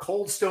shoot for a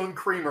Cold Stone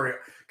Creamery.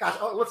 Gosh,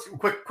 let's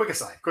quick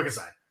aside.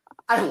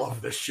 I love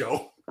this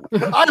show.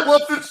 I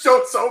love this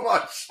show so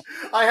much.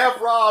 I have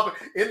Rob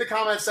in the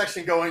comment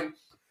section going,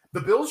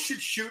 the Bills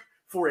should shoot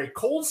for a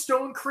Cold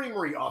Stone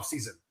Creamery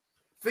offseason.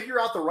 Figure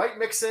out the right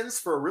mix-ins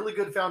for a really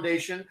good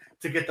foundation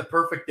to get the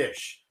perfect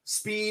dish.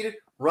 Speed,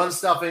 run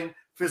stuffing,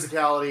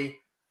 physicality.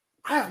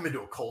 I haven't been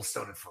to a Cold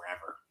Stone in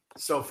forever.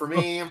 So for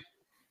me,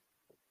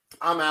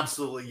 I'm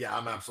absolutely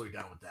down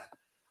with that.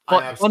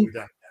 I'm absolutely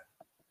down with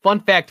that. Fun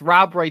fact,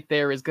 Rob right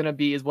there is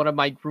one of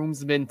my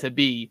groomsmen to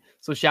be.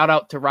 So shout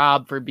out to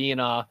Rob for being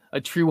a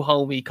true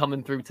homie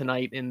coming through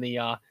tonight in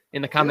the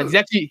comments.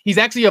 He's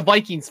actually a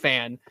Vikings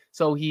fan,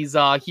 so he's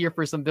here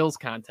for some Bills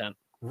content.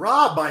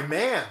 Rob, my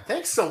man,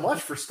 thanks so much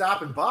for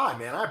stopping by,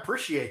 man. I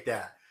appreciate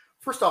that.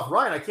 First off,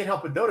 Ryan, I can't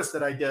help but notice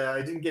that I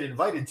didn't get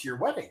invited to your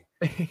wedding.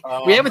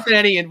 We haven't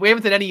had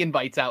any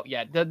invites out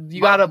yet.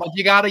 You gotta,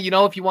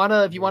 if you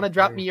wanna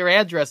drop me your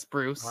address,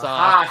 Bruce.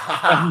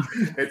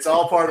 It's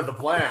all part of the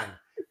plan.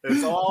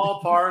 It's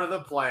all part of the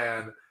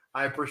plan.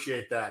 I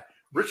appreciate that.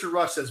 Richard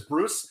Rush says,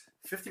 Bruce,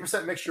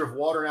 50% mixture of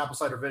water and apple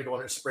cider vinegar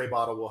in a spray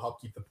bottle will help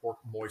keep the pork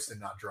moist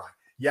and not dry.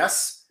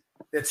 Yes,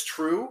 it's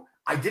true.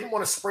 I didn't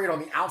want to spray it on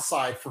the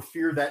outside for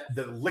fear that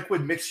the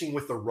liquid mixing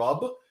with the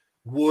rub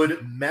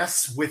would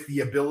mess with the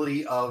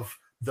ability of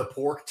the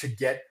pork to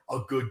get a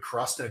good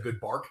crust and a good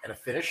bark and a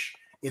finish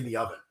in the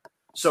oven.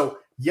 So,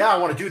 yeah, I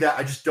want to do that.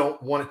 I just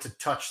don't want it to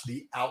touch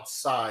the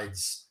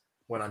outsides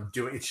when I'm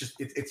doing it.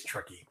 It's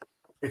tricky.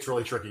 It's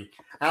really tricky.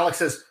 Alex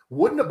says,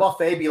 wouldn't a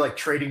buffet be like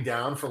trading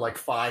down for like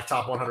 5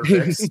 top 100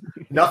 picks?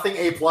 Nothing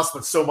A+,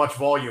 but so much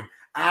volume.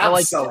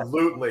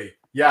 Absolutely. Like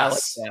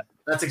yes. Like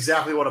that's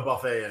exactly what a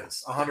buffet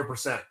is,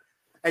 100%.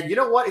 And you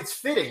know what? It's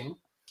fitting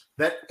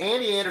that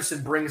Andy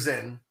Anderson brings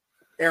in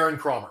Aaron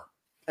Cromer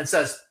and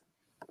says,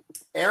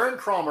 Aaron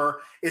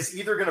Cromer is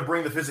either going to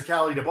bring the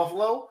physicality to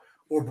Buffalo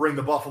or bring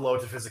the Buffalo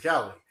to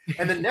physicality.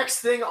 And the next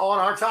thing on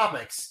our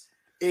topics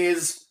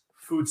is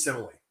food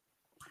simile.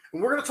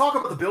 And we're going to talk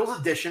about the Bills'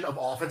 addition of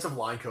offensive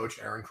line coach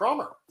Aaron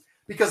Kromer,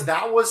 because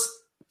that was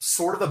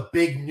sort of the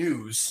big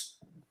news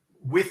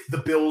with the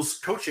Bills'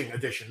 coaching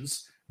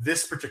additions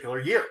this particular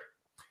year.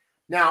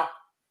 Now,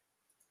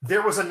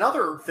 there was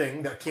another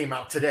thing that came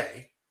out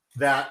today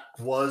that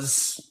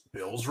was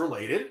Bills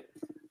related,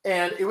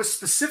 and it was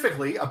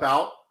specifically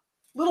about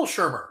Little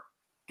Shermer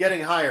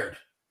getting hired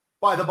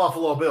by the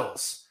Buffalo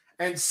Bills.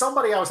 And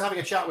I was having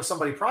a chat with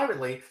somebody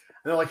privately, and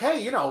they're like,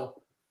 hey,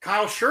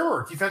 Kyle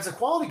Shermer, defensive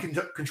quality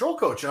control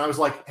coach. And I was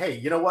like, hey,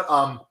 you know what?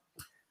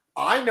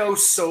 I know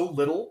so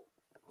little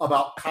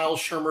about Kyle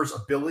Shermer's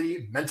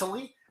ability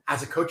mentally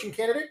as a coaching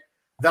candidate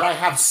that I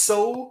have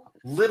so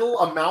little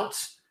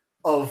amount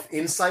of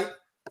insight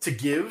to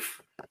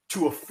give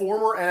to a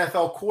former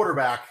NFL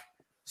quarterback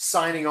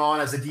signing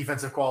on as a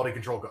defensive quality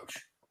control coach.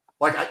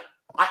 Like,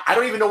 I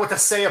don't even know what to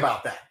say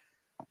about that.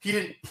 He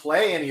didn't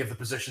play any of the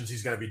positions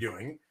he's going to be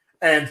doing,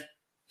 and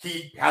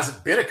he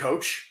hasn't been a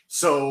coach.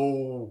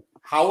 So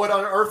how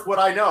on earth would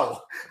I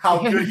know how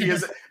good he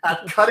is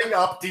at cutting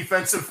up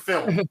defensive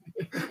film,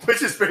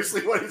 which is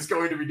basically what he's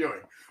going to be doing.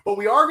 But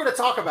we are going to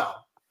talk about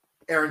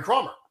Aaron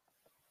Kromer,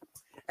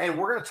 and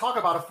we're going to talk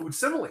about a food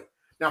simile.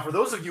 Now, for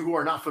those of you who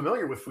are not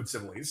familiar with food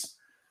similes,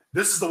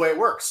 this is the way it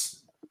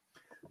works.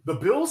 The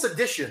Bills'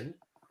 addition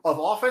of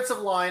offensive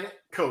line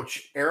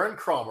coach Aaron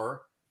Kromer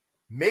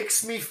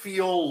makes me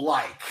feel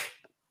like,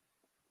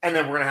 and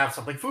then we're going to have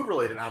something food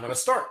related. I'm going to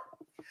start.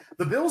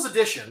 The Bills'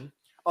 addition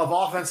of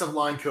offensive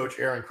line coach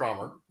Aaron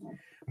Kromer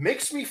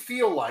makes me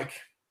feel like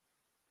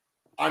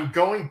I'm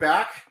going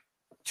back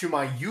to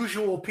my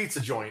usual pizza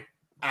joint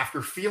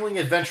after feeling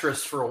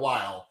adventurous for a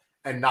while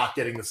and not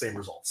getting the same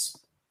results.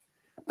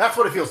 That's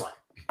what it feels like.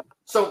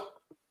 So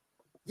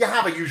you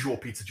have a usual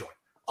pizza joint.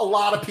 A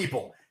lot of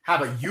people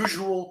have a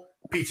usual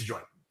pizza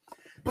joint.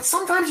 But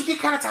sometimes you get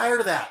kind of tired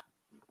of that.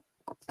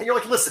 And you're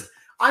like, listen,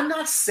 I'm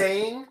not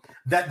saying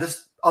that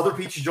this other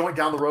pizza joint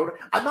down the road,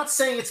 I'm not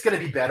saying it's going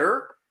to be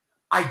better.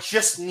 I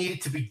just need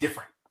it to be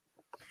different.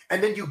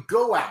 And then you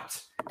go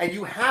out and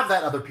you have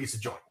that other pizza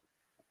joint.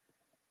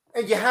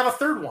 And you have a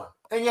third one.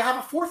 And you have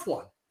a fourth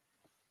one.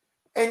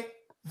 And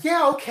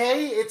yeah,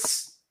 okay,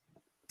 it's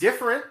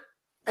different.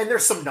 And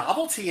there's some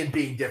novelty in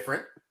being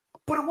different.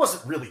 But it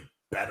wasn't really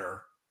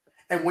better.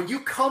 And when you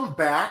come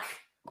back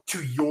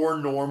to your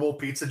normal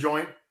pizza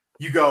joint,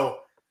 you go,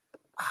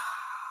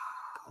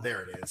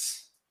 there it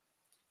is.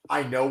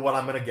 I know what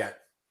I'm going to get.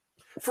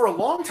 For a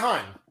long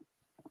time,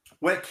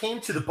 when it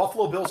came to the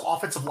Buffalo Bills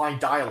offensive line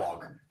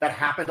dialogue that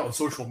happened on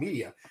social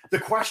media, the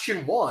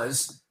question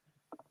was,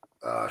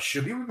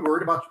 should we be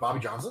worried about Bobby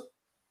Johnson?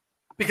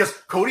 Because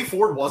Cody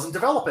Ford wasn't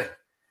developing.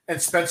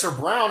 And Spencer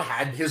Brown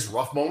had his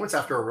rough moments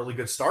after a really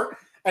good start.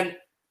 And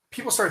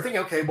people started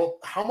thinking, okay, well,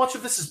 how much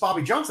of this is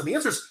Bobby Johnson? The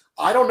answer is,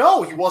 I don't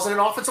know. He wasn't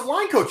an offensive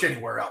line coach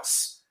anywhere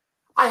else.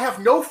 I have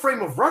no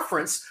frame of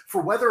reference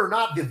for whether or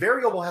not the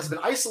variable has been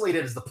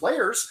isolated as the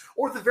players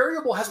or the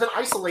variable has been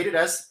isolated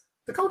as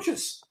the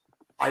coaches.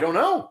 I don't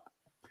know.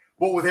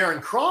 Well, with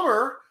Aaron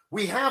Kromer,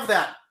 we have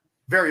that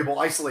variable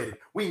isolated.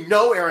 We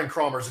know Aaron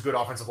Kromer is a good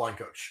offensive line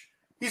coach.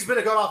 He's been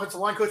a good offensive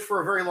line coach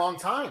for a very long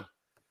time.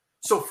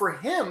 So for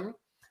him,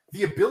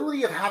 the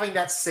ability of having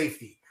that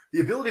safety,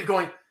 the ability of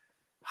going,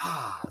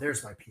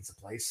 there's my pizza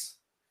place.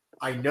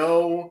 I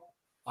know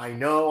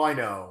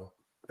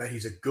that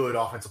he's a good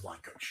offensive line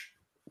coach.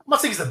 I'm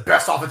not saying he's the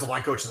best offensive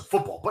line coach in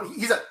football, but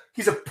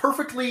he's a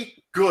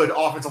perfectly good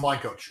offensive line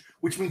coach,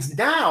 which means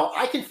now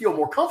I can feel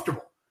more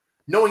comfortable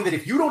knowing that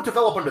if you don't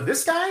develop under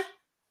this guy,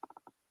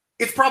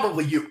 it's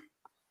probably you.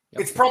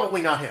 Yep. It's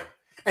probably not him.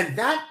 And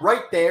that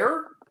right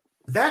there,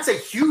 that's a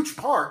huge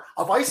part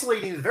of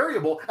isolating the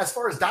variable as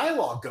far as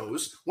dialogue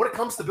goes when it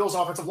comes to Bill's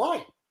offensive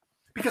line.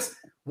 Because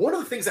one of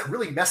the things that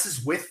really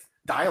messes with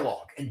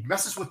dialogue and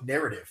messes with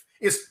narrative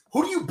is,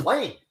 who do you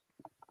blame?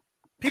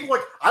 People are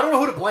like, I don't know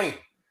who to blame.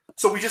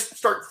 So we just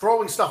start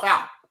throwing stuff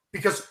out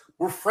because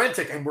we're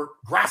frantic and we're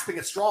grasping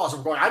at straws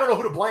and we're going, I don't know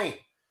who to blame.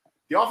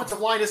 The offensive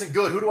line isn't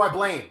good. Who do I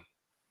blame?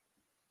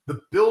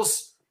 The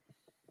Bills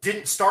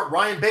didn't start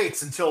Ryan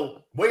Bates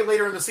until way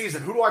later in the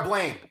season. Who do I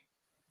blame?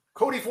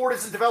 Cody Ford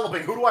isn't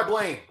developing. Who do I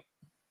blame?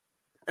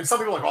 And some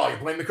people are like, oh, you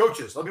blame the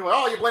coaches. Some people are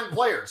like, oh, you blame the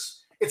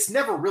players. It's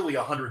never really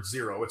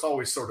 100-0. It's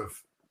always sort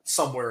of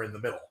somewhere in the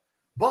middle.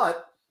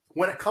 But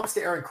when it comes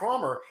to Aaron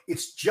Kromer,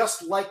 it's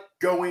just like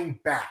going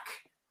back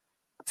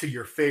to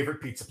your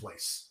favorite pizza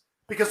place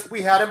because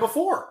we had him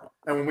before.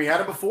 And when we had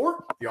him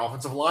before, the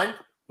offensive line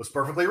was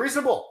perfectly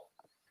reasonable.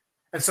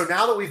 And so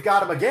now that we've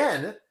got him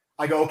again,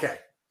 I go, okay,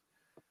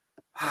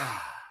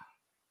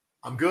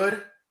 I'm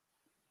good.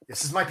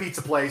 This is my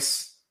pizza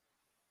place.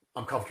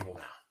 I'm comfortable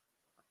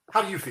now.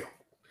 How do you feel?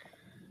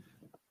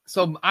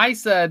 So I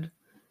said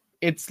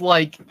it's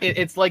like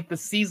the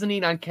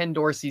seasoning on Ken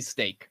Dorsey's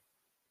steak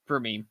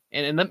for me.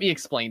 And let me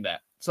explain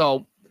that.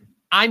 So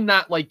I'm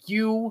not like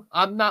you.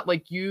 I'm not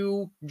like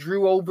you,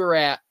 Drew, over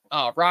at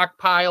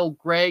Rockpile,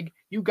 Greg.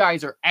 You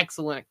guys are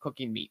excellent at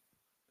cooking meat.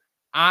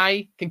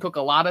 I can cook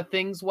a lot of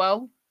things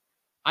well,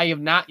 I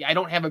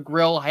don't have a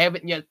grill. I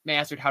haven't yet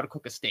mastered how to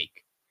cook a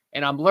steak.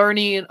 And I'm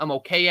learning. I'm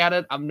okay at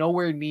it. I'm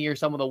nowhere near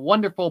some of the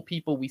wonderful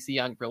people we see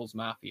on Grills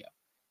Mafia.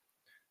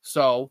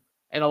 So,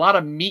 and a lot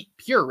of meat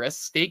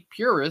purists, steak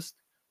purists,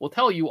 will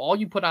tell you all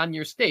you put on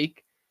your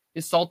steak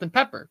is salt and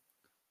pepper.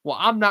 Well,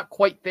 I'm not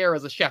quite there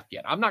as a chef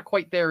yet. I'm not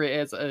quite there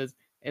as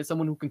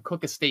someone who can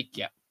cook a steak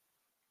yet.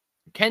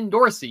 Ken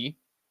Dorsey,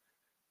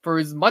 for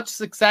as much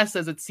success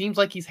as it seems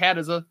like he's had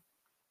as a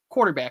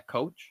quarterback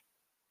coach,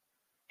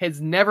 has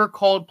never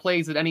called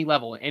plays at any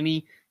level,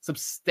 any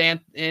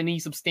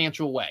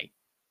substantial way.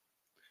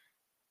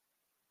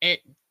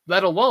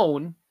 Let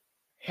alone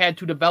had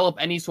to develop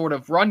any sort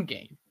of run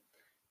game.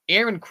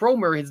 Aaron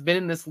Kromer has been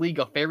in this league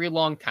a very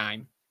long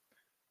time.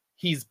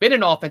 He's been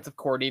an offensive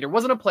coordinator,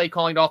 wasn't a play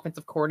calling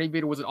offensive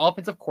coordinator, was an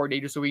offensive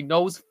coordinator, so he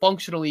knows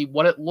functionally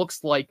what it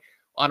looks like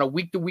on a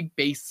week-to-week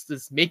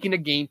basis, making a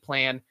game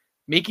plan,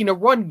 making a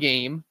run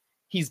game.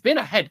 He's been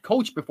a head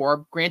coach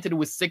before. Granted, it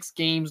was 6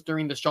 games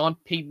during the Sean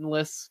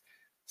Payton-less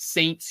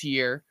Saints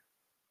year,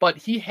 but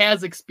he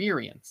has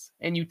experience.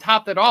 And you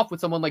top that off with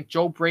someone like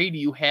Joe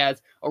Brady, who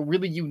has a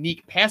really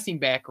unique passing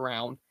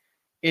background.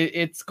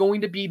 It's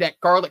going to be that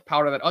garlic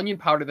powder, that onion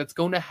powder that's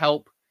going to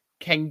help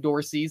Ken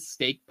Dorsey's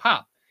steak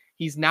pop.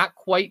 He's not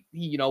quite,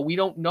 we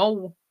don't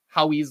know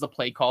how he's the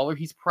play caller.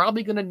 He's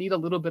probably going to need a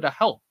little bit of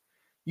help.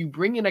 You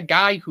bring in a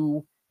guy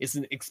who is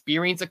an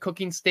experienced at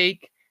cooking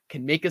steak,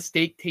 can make a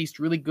steak taste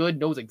really good,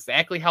 knows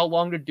exactly how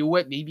long to do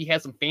it, maybe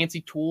has some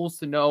fancy tools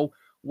to know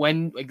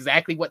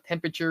exactly what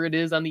temperature it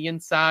is on the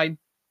inside,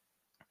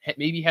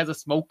 maybe has a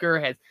smoker,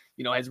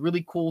 has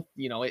really cool,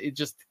 it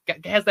just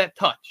has that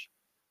touch.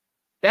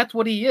 That's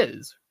what he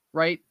is,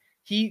 right?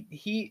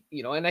 He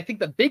and I think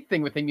the big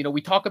thing with him,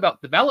 we talk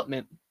about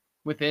development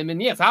with him,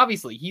 and yes,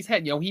 obviously he's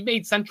had, he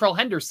made Central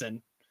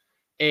Henderson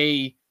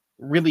a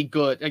really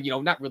good,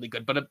 not really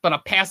good, but a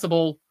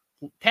passable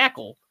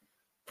tackle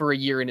for a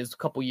year in his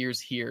couple years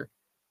here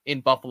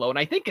in Buffalo. And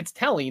I think it's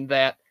telling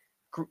that,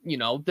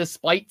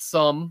 despite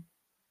some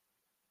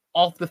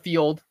off the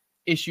field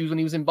issues when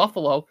he was in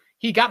Buffalo,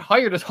 he got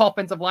hired as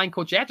offensive line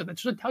coach after. That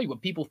should tell you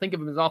what people think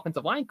of him as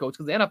offensive line coach,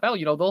 because the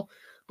NFL,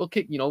 they'll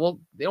kick,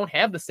 they don't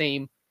have the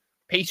same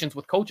patience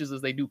with coaches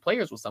as they do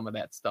players with some of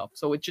that stuff.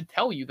 So it should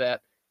tell you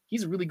that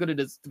he's really good at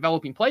his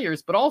developing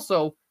players, but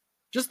also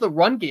just the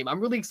run game.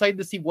 I'm really excited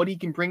to see what he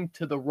can bring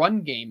to the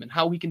run game and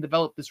how he can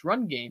develop this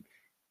run game,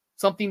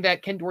 something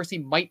that Ken Dorsey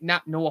might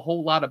not know a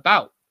whole lot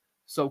about.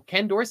 So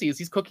Ken Dorsey, as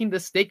he's cooking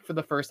this steak for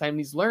the first time, and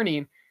he's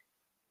learning,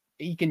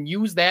 he can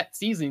use that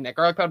seasoning, that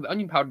garlic powder, the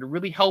onion powder, to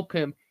really help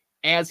him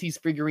as he's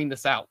figuring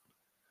this out.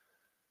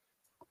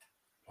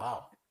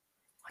 Wow.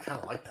 I kind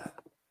of like that.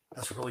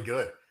 That's really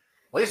good.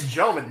 Ladies and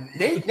gentlemen,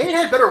 Nate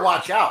had better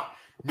watch out.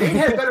 Nate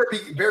had better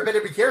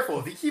be careful.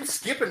 If he keeps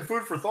skipping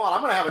food for thought,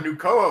 I'm going to have a new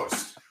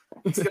co-host.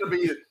 We're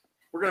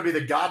going to be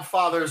the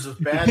godfathers of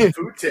bad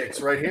food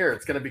takes right here.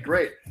 It's going to be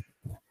great.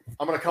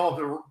 I'm going to call up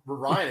to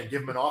Ryan and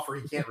give him an offer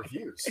he can't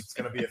refuse. It's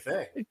going to be a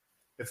thing.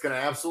 It's going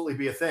to absolutely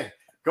be a thing.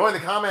 Go in the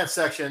comments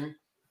section.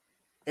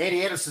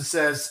 Andy Anderson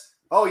says,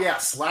 "Oh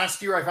yes,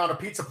 last year I found a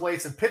pizza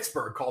place in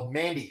Pittsburgh called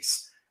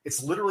Mandy's.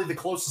 It's literally the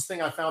closest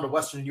thing I found to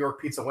Western New York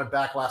pizza. Went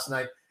back last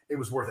night. It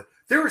was worth it."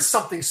 There is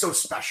something so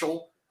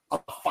special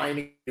about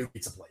finding a new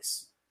pizza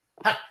place.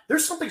 Heck,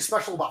 there's something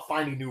special about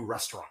finding a new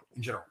restaurant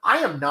in general. I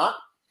am not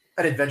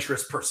an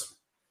adventurous person.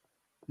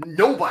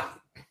 Nobody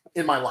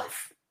in my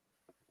life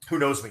who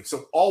knows me,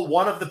 so all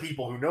one of the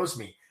people who knows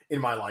me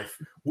in my life,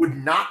 would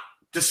not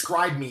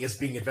describe me as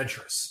being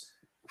adventurous.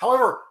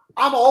 However,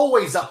 I'm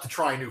always up to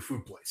try a new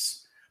food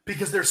place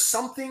because there's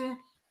something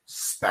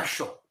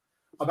special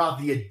about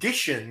the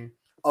addition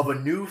of a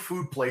new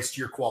food place to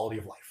your quality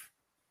of life.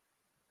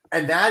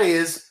 And that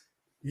is,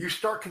 you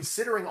start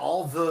considering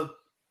all of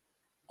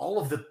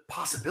the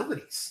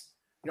possibilities.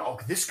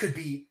 This could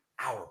be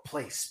our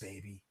place,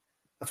 baby.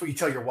 That's what you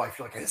tell your wife.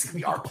 You're like, hey, this could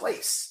be our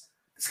place.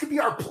 This could be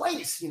our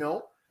place.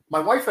 My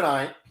wife and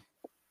I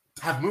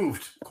have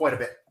moved quite a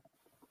bit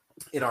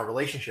in our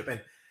relationship. And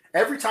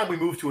every time we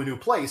move to a new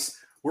place,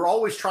 we're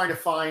always trying to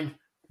find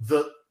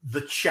the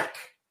check.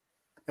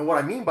 And what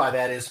I mean by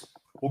that is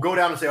we'll go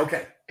down and say,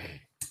 okay,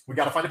 we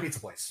got to find a pizza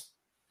place.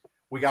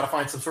 We got to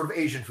find some sort of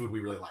Asian food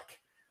we really like.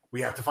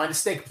 We have to find a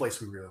steak place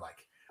we really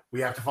like.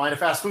 We have to find a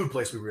fast food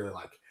place we really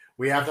like.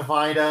 We have to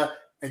find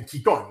and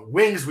keep going,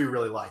 wings we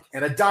really like,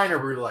 and a diner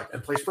we really like,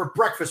 and a place for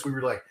breakfast we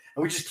really like.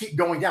 And we just keep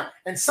going down.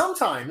 And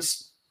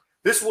sometimes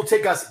this will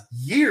take us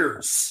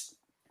years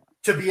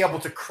to be able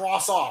to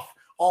cross off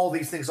all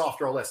these things off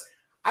to our list.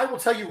 I will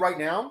tell you right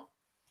now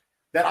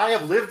that I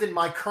have lived in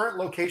my current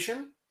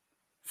location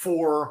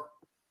for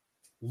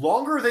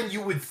longer than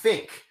you would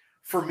think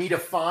for me to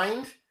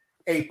find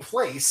a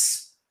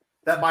place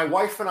that my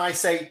wife and I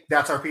say,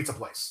 that's our pizza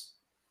place.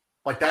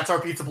 Like, that's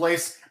our pizza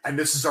place, and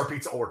this is our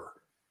pizza order.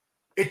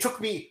 It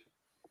took me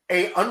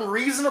an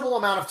unreasonable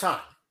amount of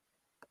time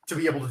to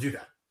be able to do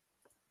that.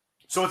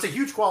 So it's a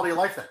huge quality of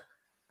life thing.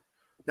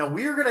 Now,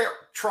 we're going to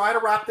try to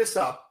wrap this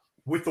up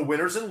with the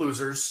winners and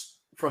losers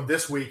from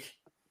this week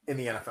in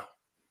the NFL.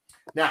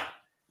 Now,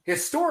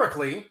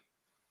 historically,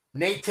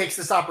 Nate takes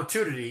this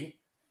opportunity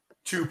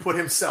to put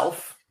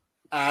himself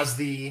as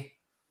the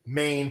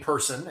main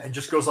person and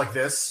just goes like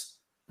this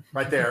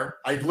right there.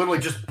 I literally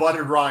just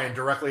butted Ryan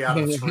directly out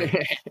of the screen.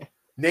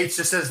 Nate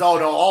just says, oh,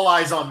 no, all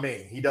eyes on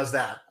me. He does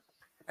that.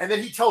 And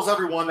then he tells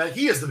everyone that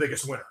he is the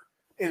biggest winner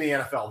in the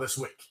NFL this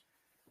week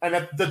and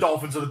that the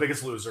Dolphins are the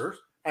biggest losers.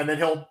 And then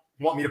he'll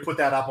want me to put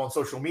that up on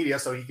social media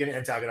so he can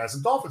antagonize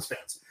some Dolphins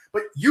fans.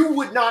 But you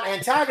would not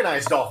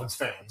antagonize Dolphins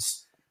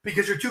fans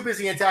because you're too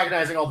busy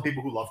antagonizing all the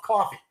people who love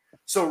coffee.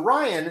 So,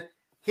 Ryan,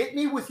 hit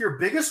me with your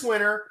biggest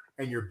winner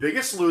and your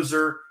biggest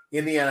loser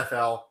in the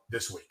NFL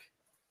this week.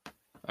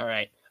 All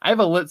right. I have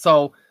a list,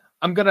 so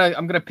I'm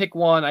gonna pick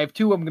one. I have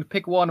two. I'm gonna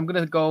pick one. I'm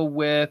gonna go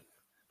with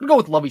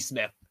Lovie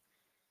Smith.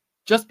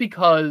 Just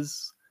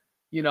because,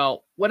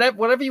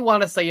 whatever you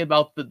want to say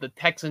about the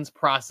Texans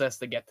process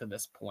to get to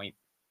this point,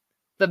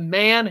 the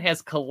man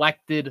has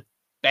collected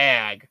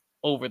bag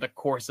over the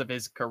course of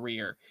his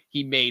career.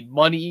 He made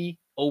money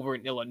over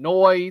in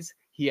Illinois.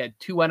 He had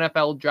 2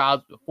 NFL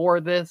jobs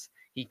before this.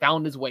 He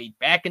found his way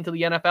back into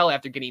the NFL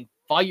after getting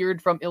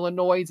fired from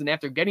Illinois. And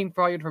after getting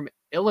fired from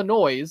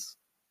Illinois,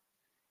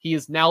 he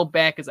is now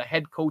back as a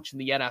head coach in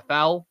the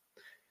NFL.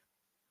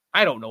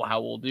 I don't know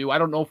how we'll do. I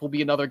don't know if we'll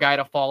be another guy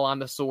to fall on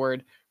the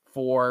sword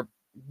for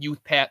the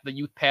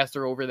youth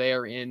pastor over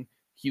there in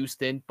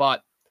Houston.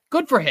 But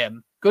good for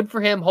him. Good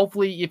for him.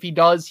 Hopefully, if he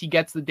does, he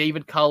gets the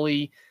David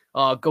Culley,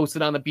 go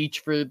sit on the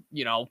beach for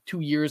 2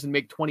 years and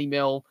make $20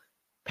 million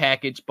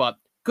package. But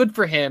good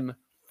for him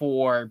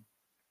for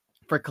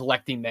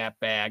collecting that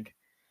bag.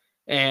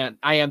 And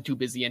I am too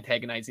busy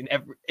antagonizing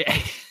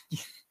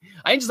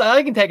I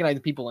like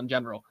antagonizing people in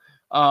general.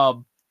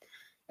 And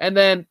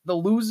then the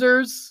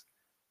losers,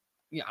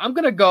 I'm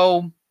gonna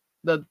go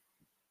the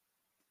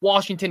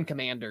Washington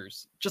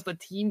Commanders. Just a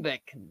team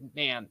that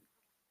can,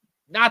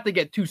 not to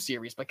get too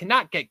serious, but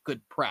cannot get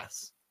good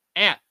press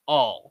at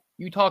all.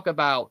 You talk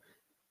about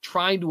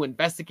trying to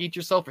investigate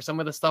yourself for some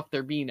of the stuff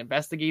they're being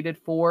investigated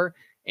for,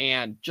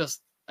 and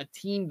just a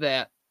team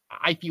that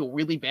I feel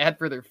really bad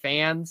for their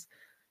fans,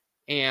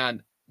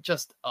 and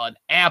just an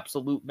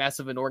absolute mess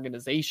of an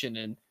organization.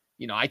 And,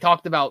 I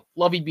talked about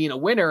Lovey being a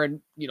winner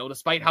and,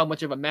 despite how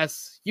much of a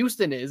mess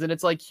Houston is, and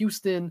it's like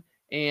Houston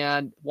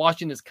and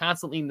Washington is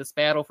constantly in this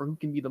battle for who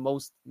can be the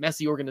most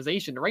messy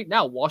organization. Right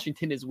now,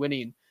 Washington is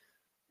winning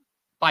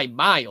by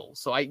miles.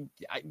 So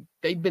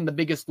they've been the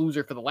biggest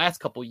loser for the last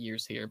couple of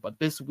years here, but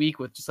this week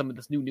with some of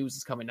this new news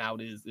is coming out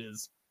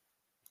is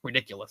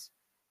ridiculous.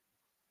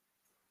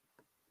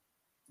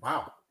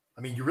 Wow.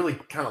 I mean, you really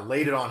kind of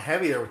laid it on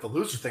heavy there with the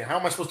loser thing. How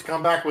am I supposed to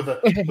come back with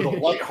a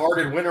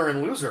lighthearted winner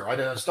and loser? I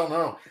just don't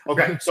know.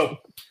 Okay, so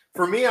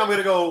for me, I'm going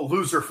to go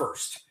loser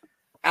first.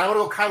 And I'm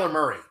going to go Kyler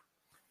Murray.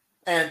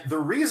 And the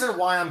reason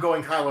why I'm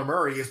going Kyler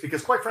Murray is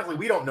because, quite frankly,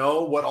 we don't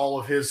know what all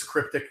of his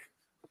cryptic,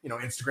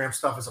 Instagram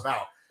stuff is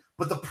about.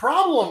 But the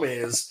problem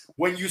is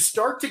when you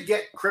start to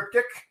get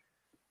cryptic,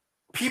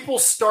 people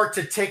start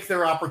to take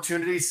their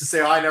opportunities to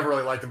say, oh, I never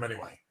really liked him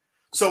anyway.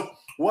 So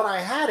what I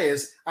had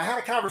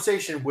a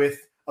conversation with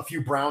a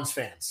few Browns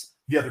fans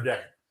the other day.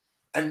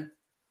 And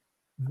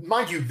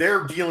mind you,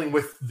 they're dealing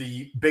with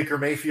the Baker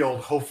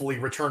Mayfield hopefully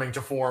returning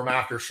to form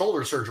after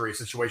shoulder surgery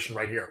situation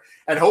right here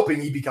and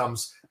hoping he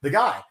becomes the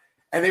guy.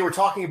 And they were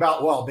talking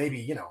about, well,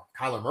 maybe,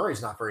 Kyler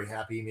Murray's not very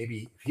happy.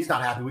 Maybe if he's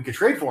not happy, we could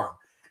trade for him.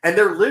 And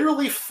they're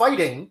literally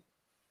fighting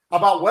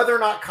about whether or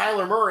not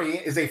Kyler Murray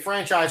is a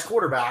franchise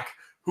quarterback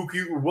who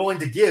you're willing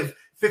to give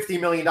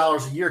 $50 million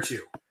a year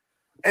to.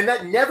 And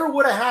that never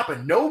would have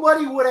happened.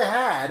 Nobody would have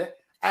had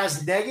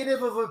as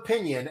negative of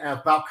opinion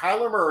about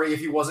Kyler Murray if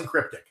he wasn't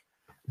cryptic.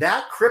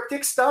 That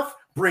cryptic stuff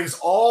brings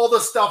all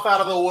the stuff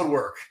out of the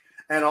woodwork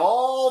and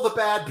all the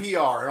bad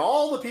PR and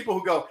all the people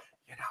who go,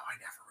 I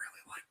never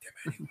really liked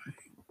him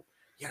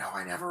anyway.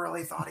 I never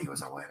really thought he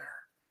was a winner.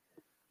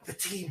 The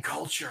team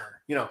culture,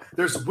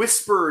 there's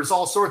whispers,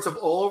 all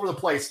over the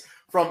place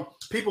from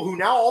people who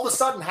now all of a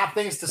sudden have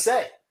things to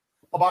say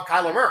about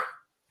Kyler Murray.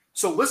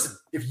 So listen,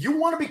 if you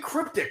want to be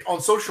cryptic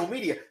on social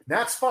media,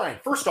 that's fine.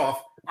 First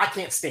off, I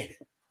can't stand it.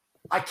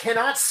 I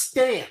cannot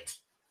stand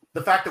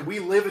the fact that we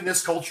live in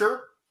this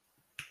culture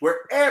where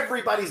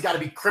everybody's got to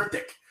be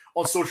cryptic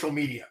on social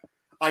media.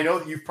 I know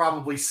that you've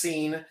probably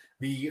seen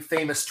the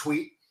famous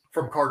tweet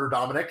from Carter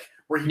Dominic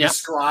where he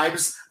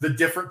describes the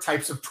different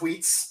types of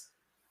tweets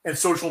and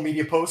social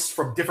media posts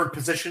from different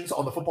positions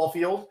on the football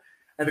field.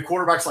 And the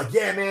quarterback's like,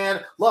 yeah,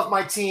 man, love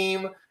my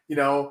team,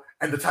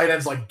 and the tight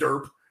end's like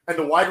derp. And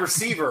the wide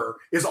receiver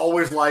is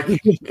always like,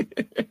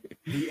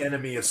 the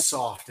enemy is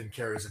soft and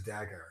carries a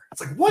dagger. It's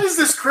like, what is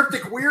this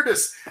cryptic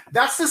weirdness?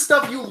 That's the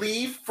stuff you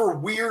leave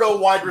for weirdo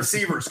wide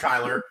receivers,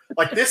 Kyler.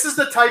 Like, this is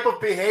the type of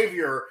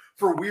behavior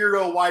for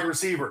weirdo wide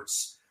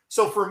receivers.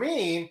 So for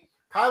me,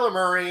 Kyler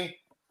Murray,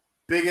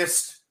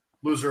 biggest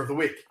loser of the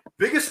week.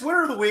 Biggest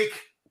winner of the week,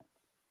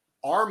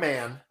 our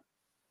man,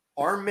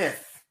 our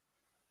myth,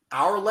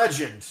 our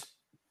legend,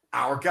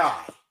 our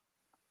guy,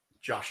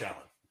 Josh Allen.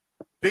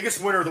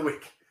 Biggest winner of the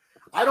week.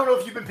 I don't know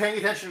if you've been paying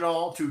attention at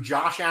all to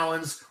Josh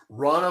Allen's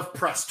run of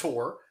press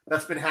tour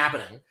that's been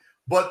happening,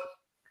 but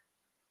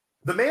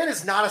the man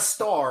is not a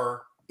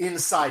star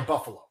inside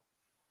Buffalo.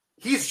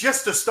 He's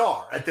just a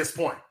star at this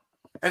point.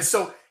 And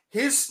so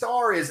his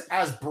star is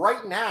as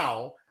bright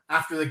now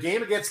after the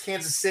game against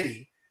Kansas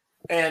City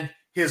and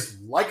his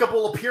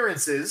likable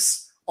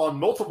appearances on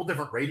multiple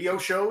different radio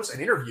shows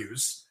and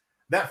interviews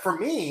that for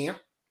me,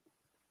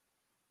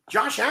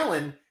 Josh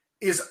Allen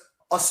is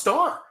a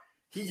star.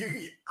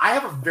 I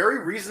have a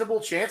very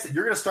reasonable chance that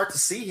you're going to start to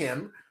see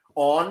him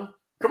on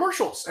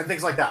commercials and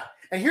things like that.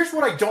 And here's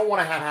what I don't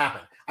want to have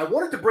happen. I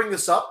wanted to bring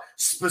this up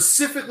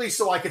specifically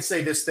so I could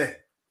say this thing.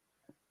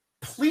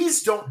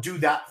 Please don't do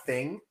that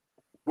thing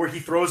where he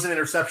throws an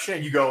interception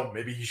and you go,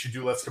 maybe he should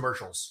do less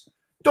commercials.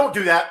 Don't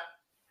do that.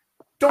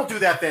 Don't do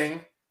that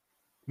thing.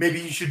 Maybe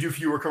he should do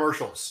fewer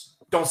commercials.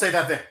 Don't say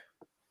that thing.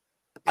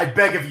 I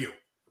beg of you.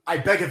 I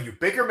beg of you.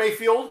 Baker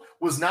Mayfield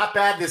was not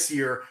bad this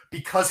year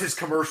because his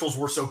commercials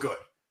were so good.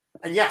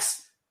 And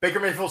yes, Baker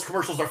Mayfield's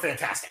commercials are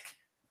fantastic.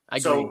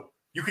 So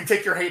you can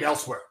take your hate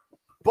elsewhere.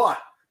 But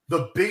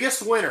the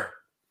biggest winner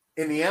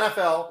in the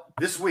NFL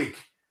this week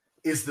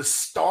is the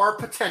star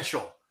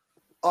potential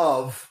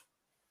of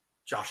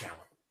Josh Allen.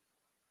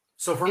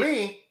 So for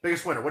me,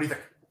 biggest winner. What do you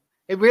think?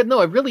 It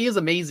really is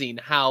amazing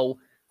how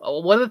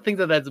one of the things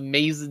that has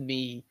amazed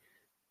me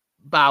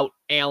about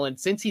Allen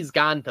since he's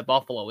gone to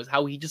Buffalo is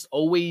how he just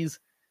always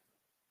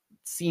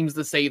seems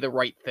to say the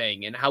right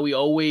thing and how he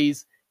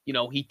always,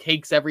 he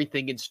takes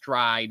everything in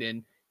stride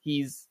and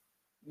he's,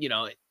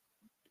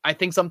 I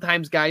think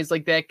sometimes guys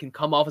like that can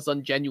come off as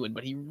ungenuine,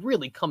 but he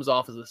really comes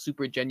off as a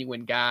super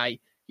genuine guy.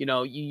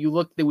 You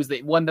look, there was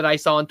the one that I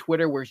saw on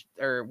Twitter where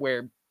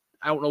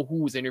I don't know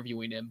who was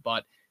interviewing him,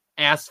 but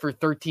asked for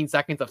 13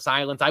 seconds of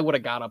silence. I would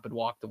have got up and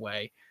walked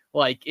away.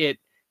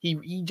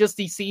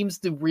 He seems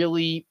to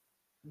really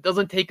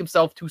doesn't take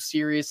himself too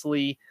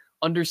seriously,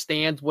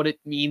 understands what it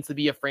means to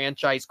be a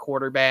franchise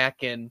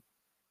quarterback, and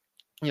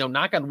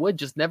knock on wood,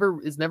 has never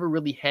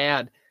really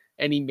had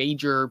any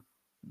major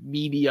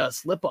media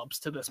slip-ups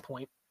to this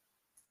point.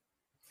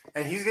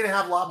 And he's going to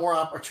have a lot more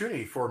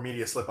opportunity for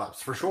media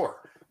slip-ups for sure.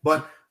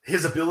 But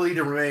his ability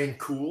to remain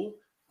cool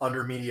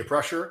under media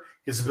pressure,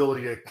 his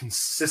ability to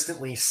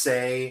consistently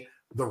say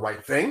the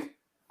right thing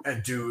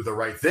and do the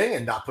right thing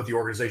and not put the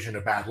organization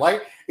in a bad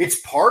light, it's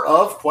part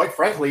of, quite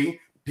frankly,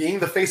 being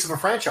the face of a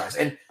franchise.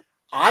 And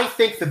I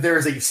think that there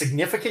is a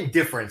significant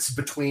difference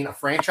between a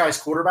franchise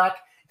quarterback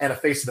and a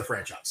face of the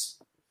franchise.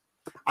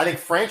 I think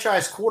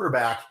franchise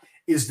quarterback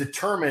is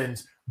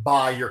determined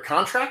by your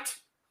contract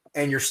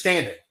and your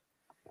standing.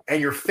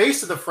 And your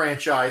face of the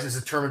franchise is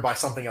determined by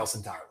something else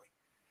entirely.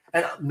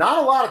 And not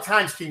a lot of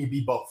times can you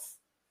be both.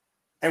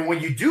 And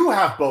when you do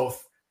have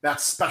both,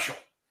 that's special.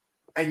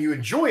 And you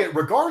enjoy it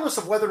regardless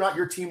of whether or not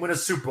your team wins a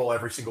Super Bowl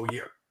every single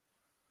year.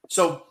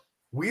 So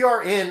we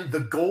are in the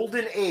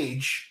golden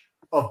age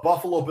of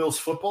Buffalo Bills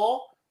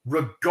football,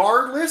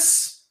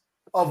 regardless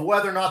of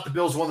whether or not the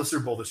Bills won the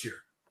Super Bowl this year.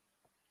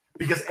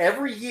 Because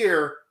every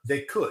year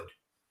they could.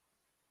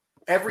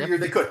 Every year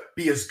they could.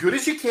 Be as good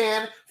as you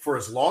can for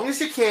as long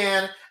as you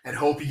can and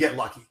hope you get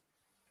lucky.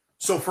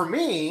 So for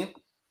me,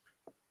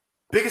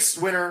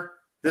 biggest winner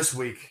this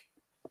week,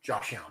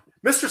 Josh Allen.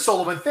 Mr.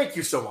 Sullivan, thank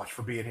you so much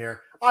for being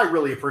here. I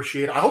really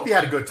appreciate it. I hope you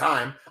had a good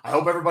time. I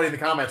hope everybody in the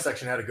comment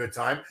section had a good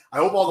time. I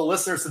hope all the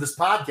listeners to this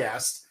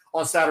podcast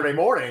on Saturday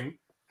morning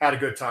had a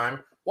good time.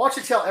 Why don't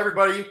you tell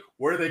everybody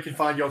where they can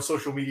find you on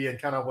social media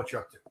and kind of what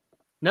you're up to?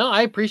 No,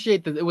 I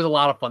appreciate that. It was a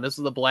lot of fun. This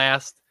was a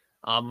blast.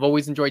 I've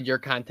always enjoyed your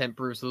content,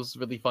 Bruce. It was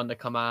really fun to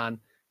come on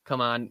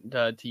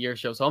to your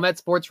show. So I'm at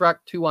Sports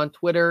Rock 2 on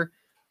Twitter.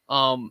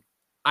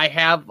 I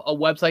have a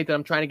website that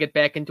I'm trying to get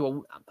back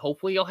into.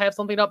 Hopefully you'll have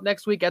something up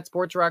next week at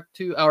Sports Rock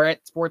 2 or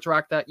at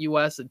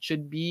sportsrock.us.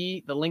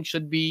 The link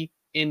should be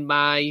in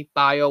my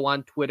bio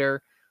on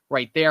Twitter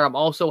right there. I'm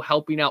also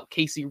helping out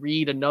Casey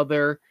Reed,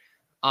 another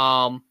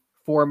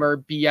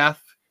former BF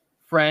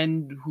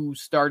friend who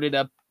started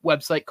a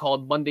website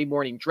called Monday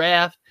Morning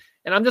Draft.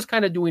 And I'm just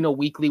kind of doing a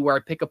weekly where I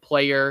pick a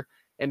player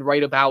and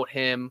write about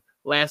him.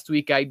 Last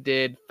week I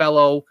did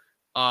fellow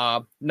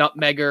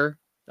Nutmegger,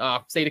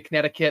 state of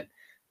Connecticut,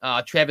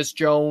 Travis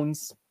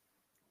Jones.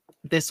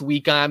 This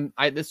week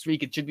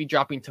it should be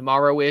dropping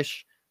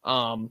tomorrow-ish.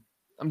 I'm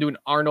doing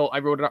Arnold. I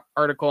wrote an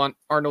article on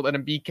Arnold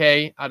and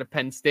BK out of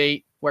Penn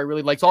State where I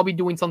really like. So I'll be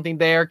doing something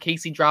there.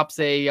 Casey drops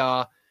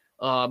a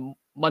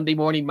Monday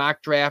morning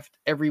mock draft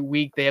every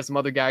week. They have some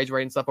other guys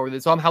writing stuff over there.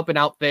 So I'm helping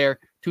out there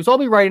too. So I'll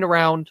be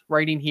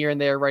writing here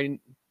and there,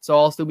 So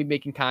I'll still be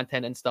making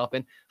content and stuff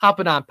and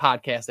hopping on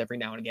podcasts every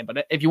now and again.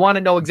 But if you want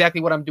to know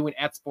exactly what I'm doing,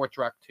 at Sports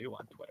Rock 2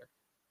 on Twitter.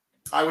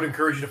 I would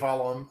encourage you to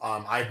follow him.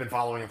 I've been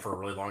following him for a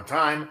really long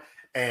time,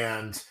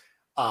 and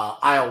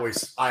I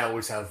always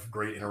have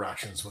great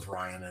interactions with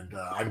Ryan, and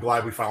I'm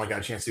glad we finally got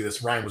a chance to do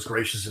this. Ryan was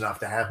gracious enough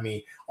to have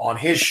me on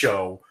his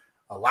show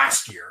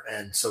last year,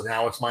 and so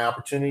now it's my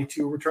opportunity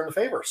to return the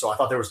favor. So I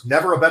thought there was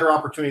never a better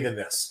opportunity than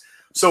this.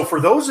 So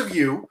for those of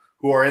you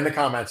who are in the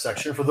comment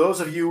section, for those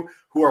of you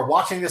who are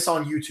watching this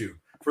on YouTube,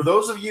 for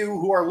those of you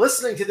who are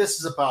listening to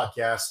this as a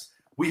podcast,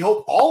 we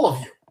hope all of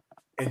you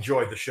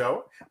enjoyed the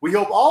show. We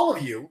hope all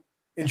of you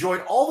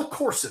enjoyed all the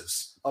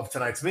courses of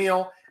tonight's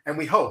meal, and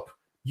we hope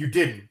you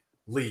didn't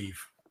leave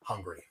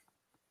hungry.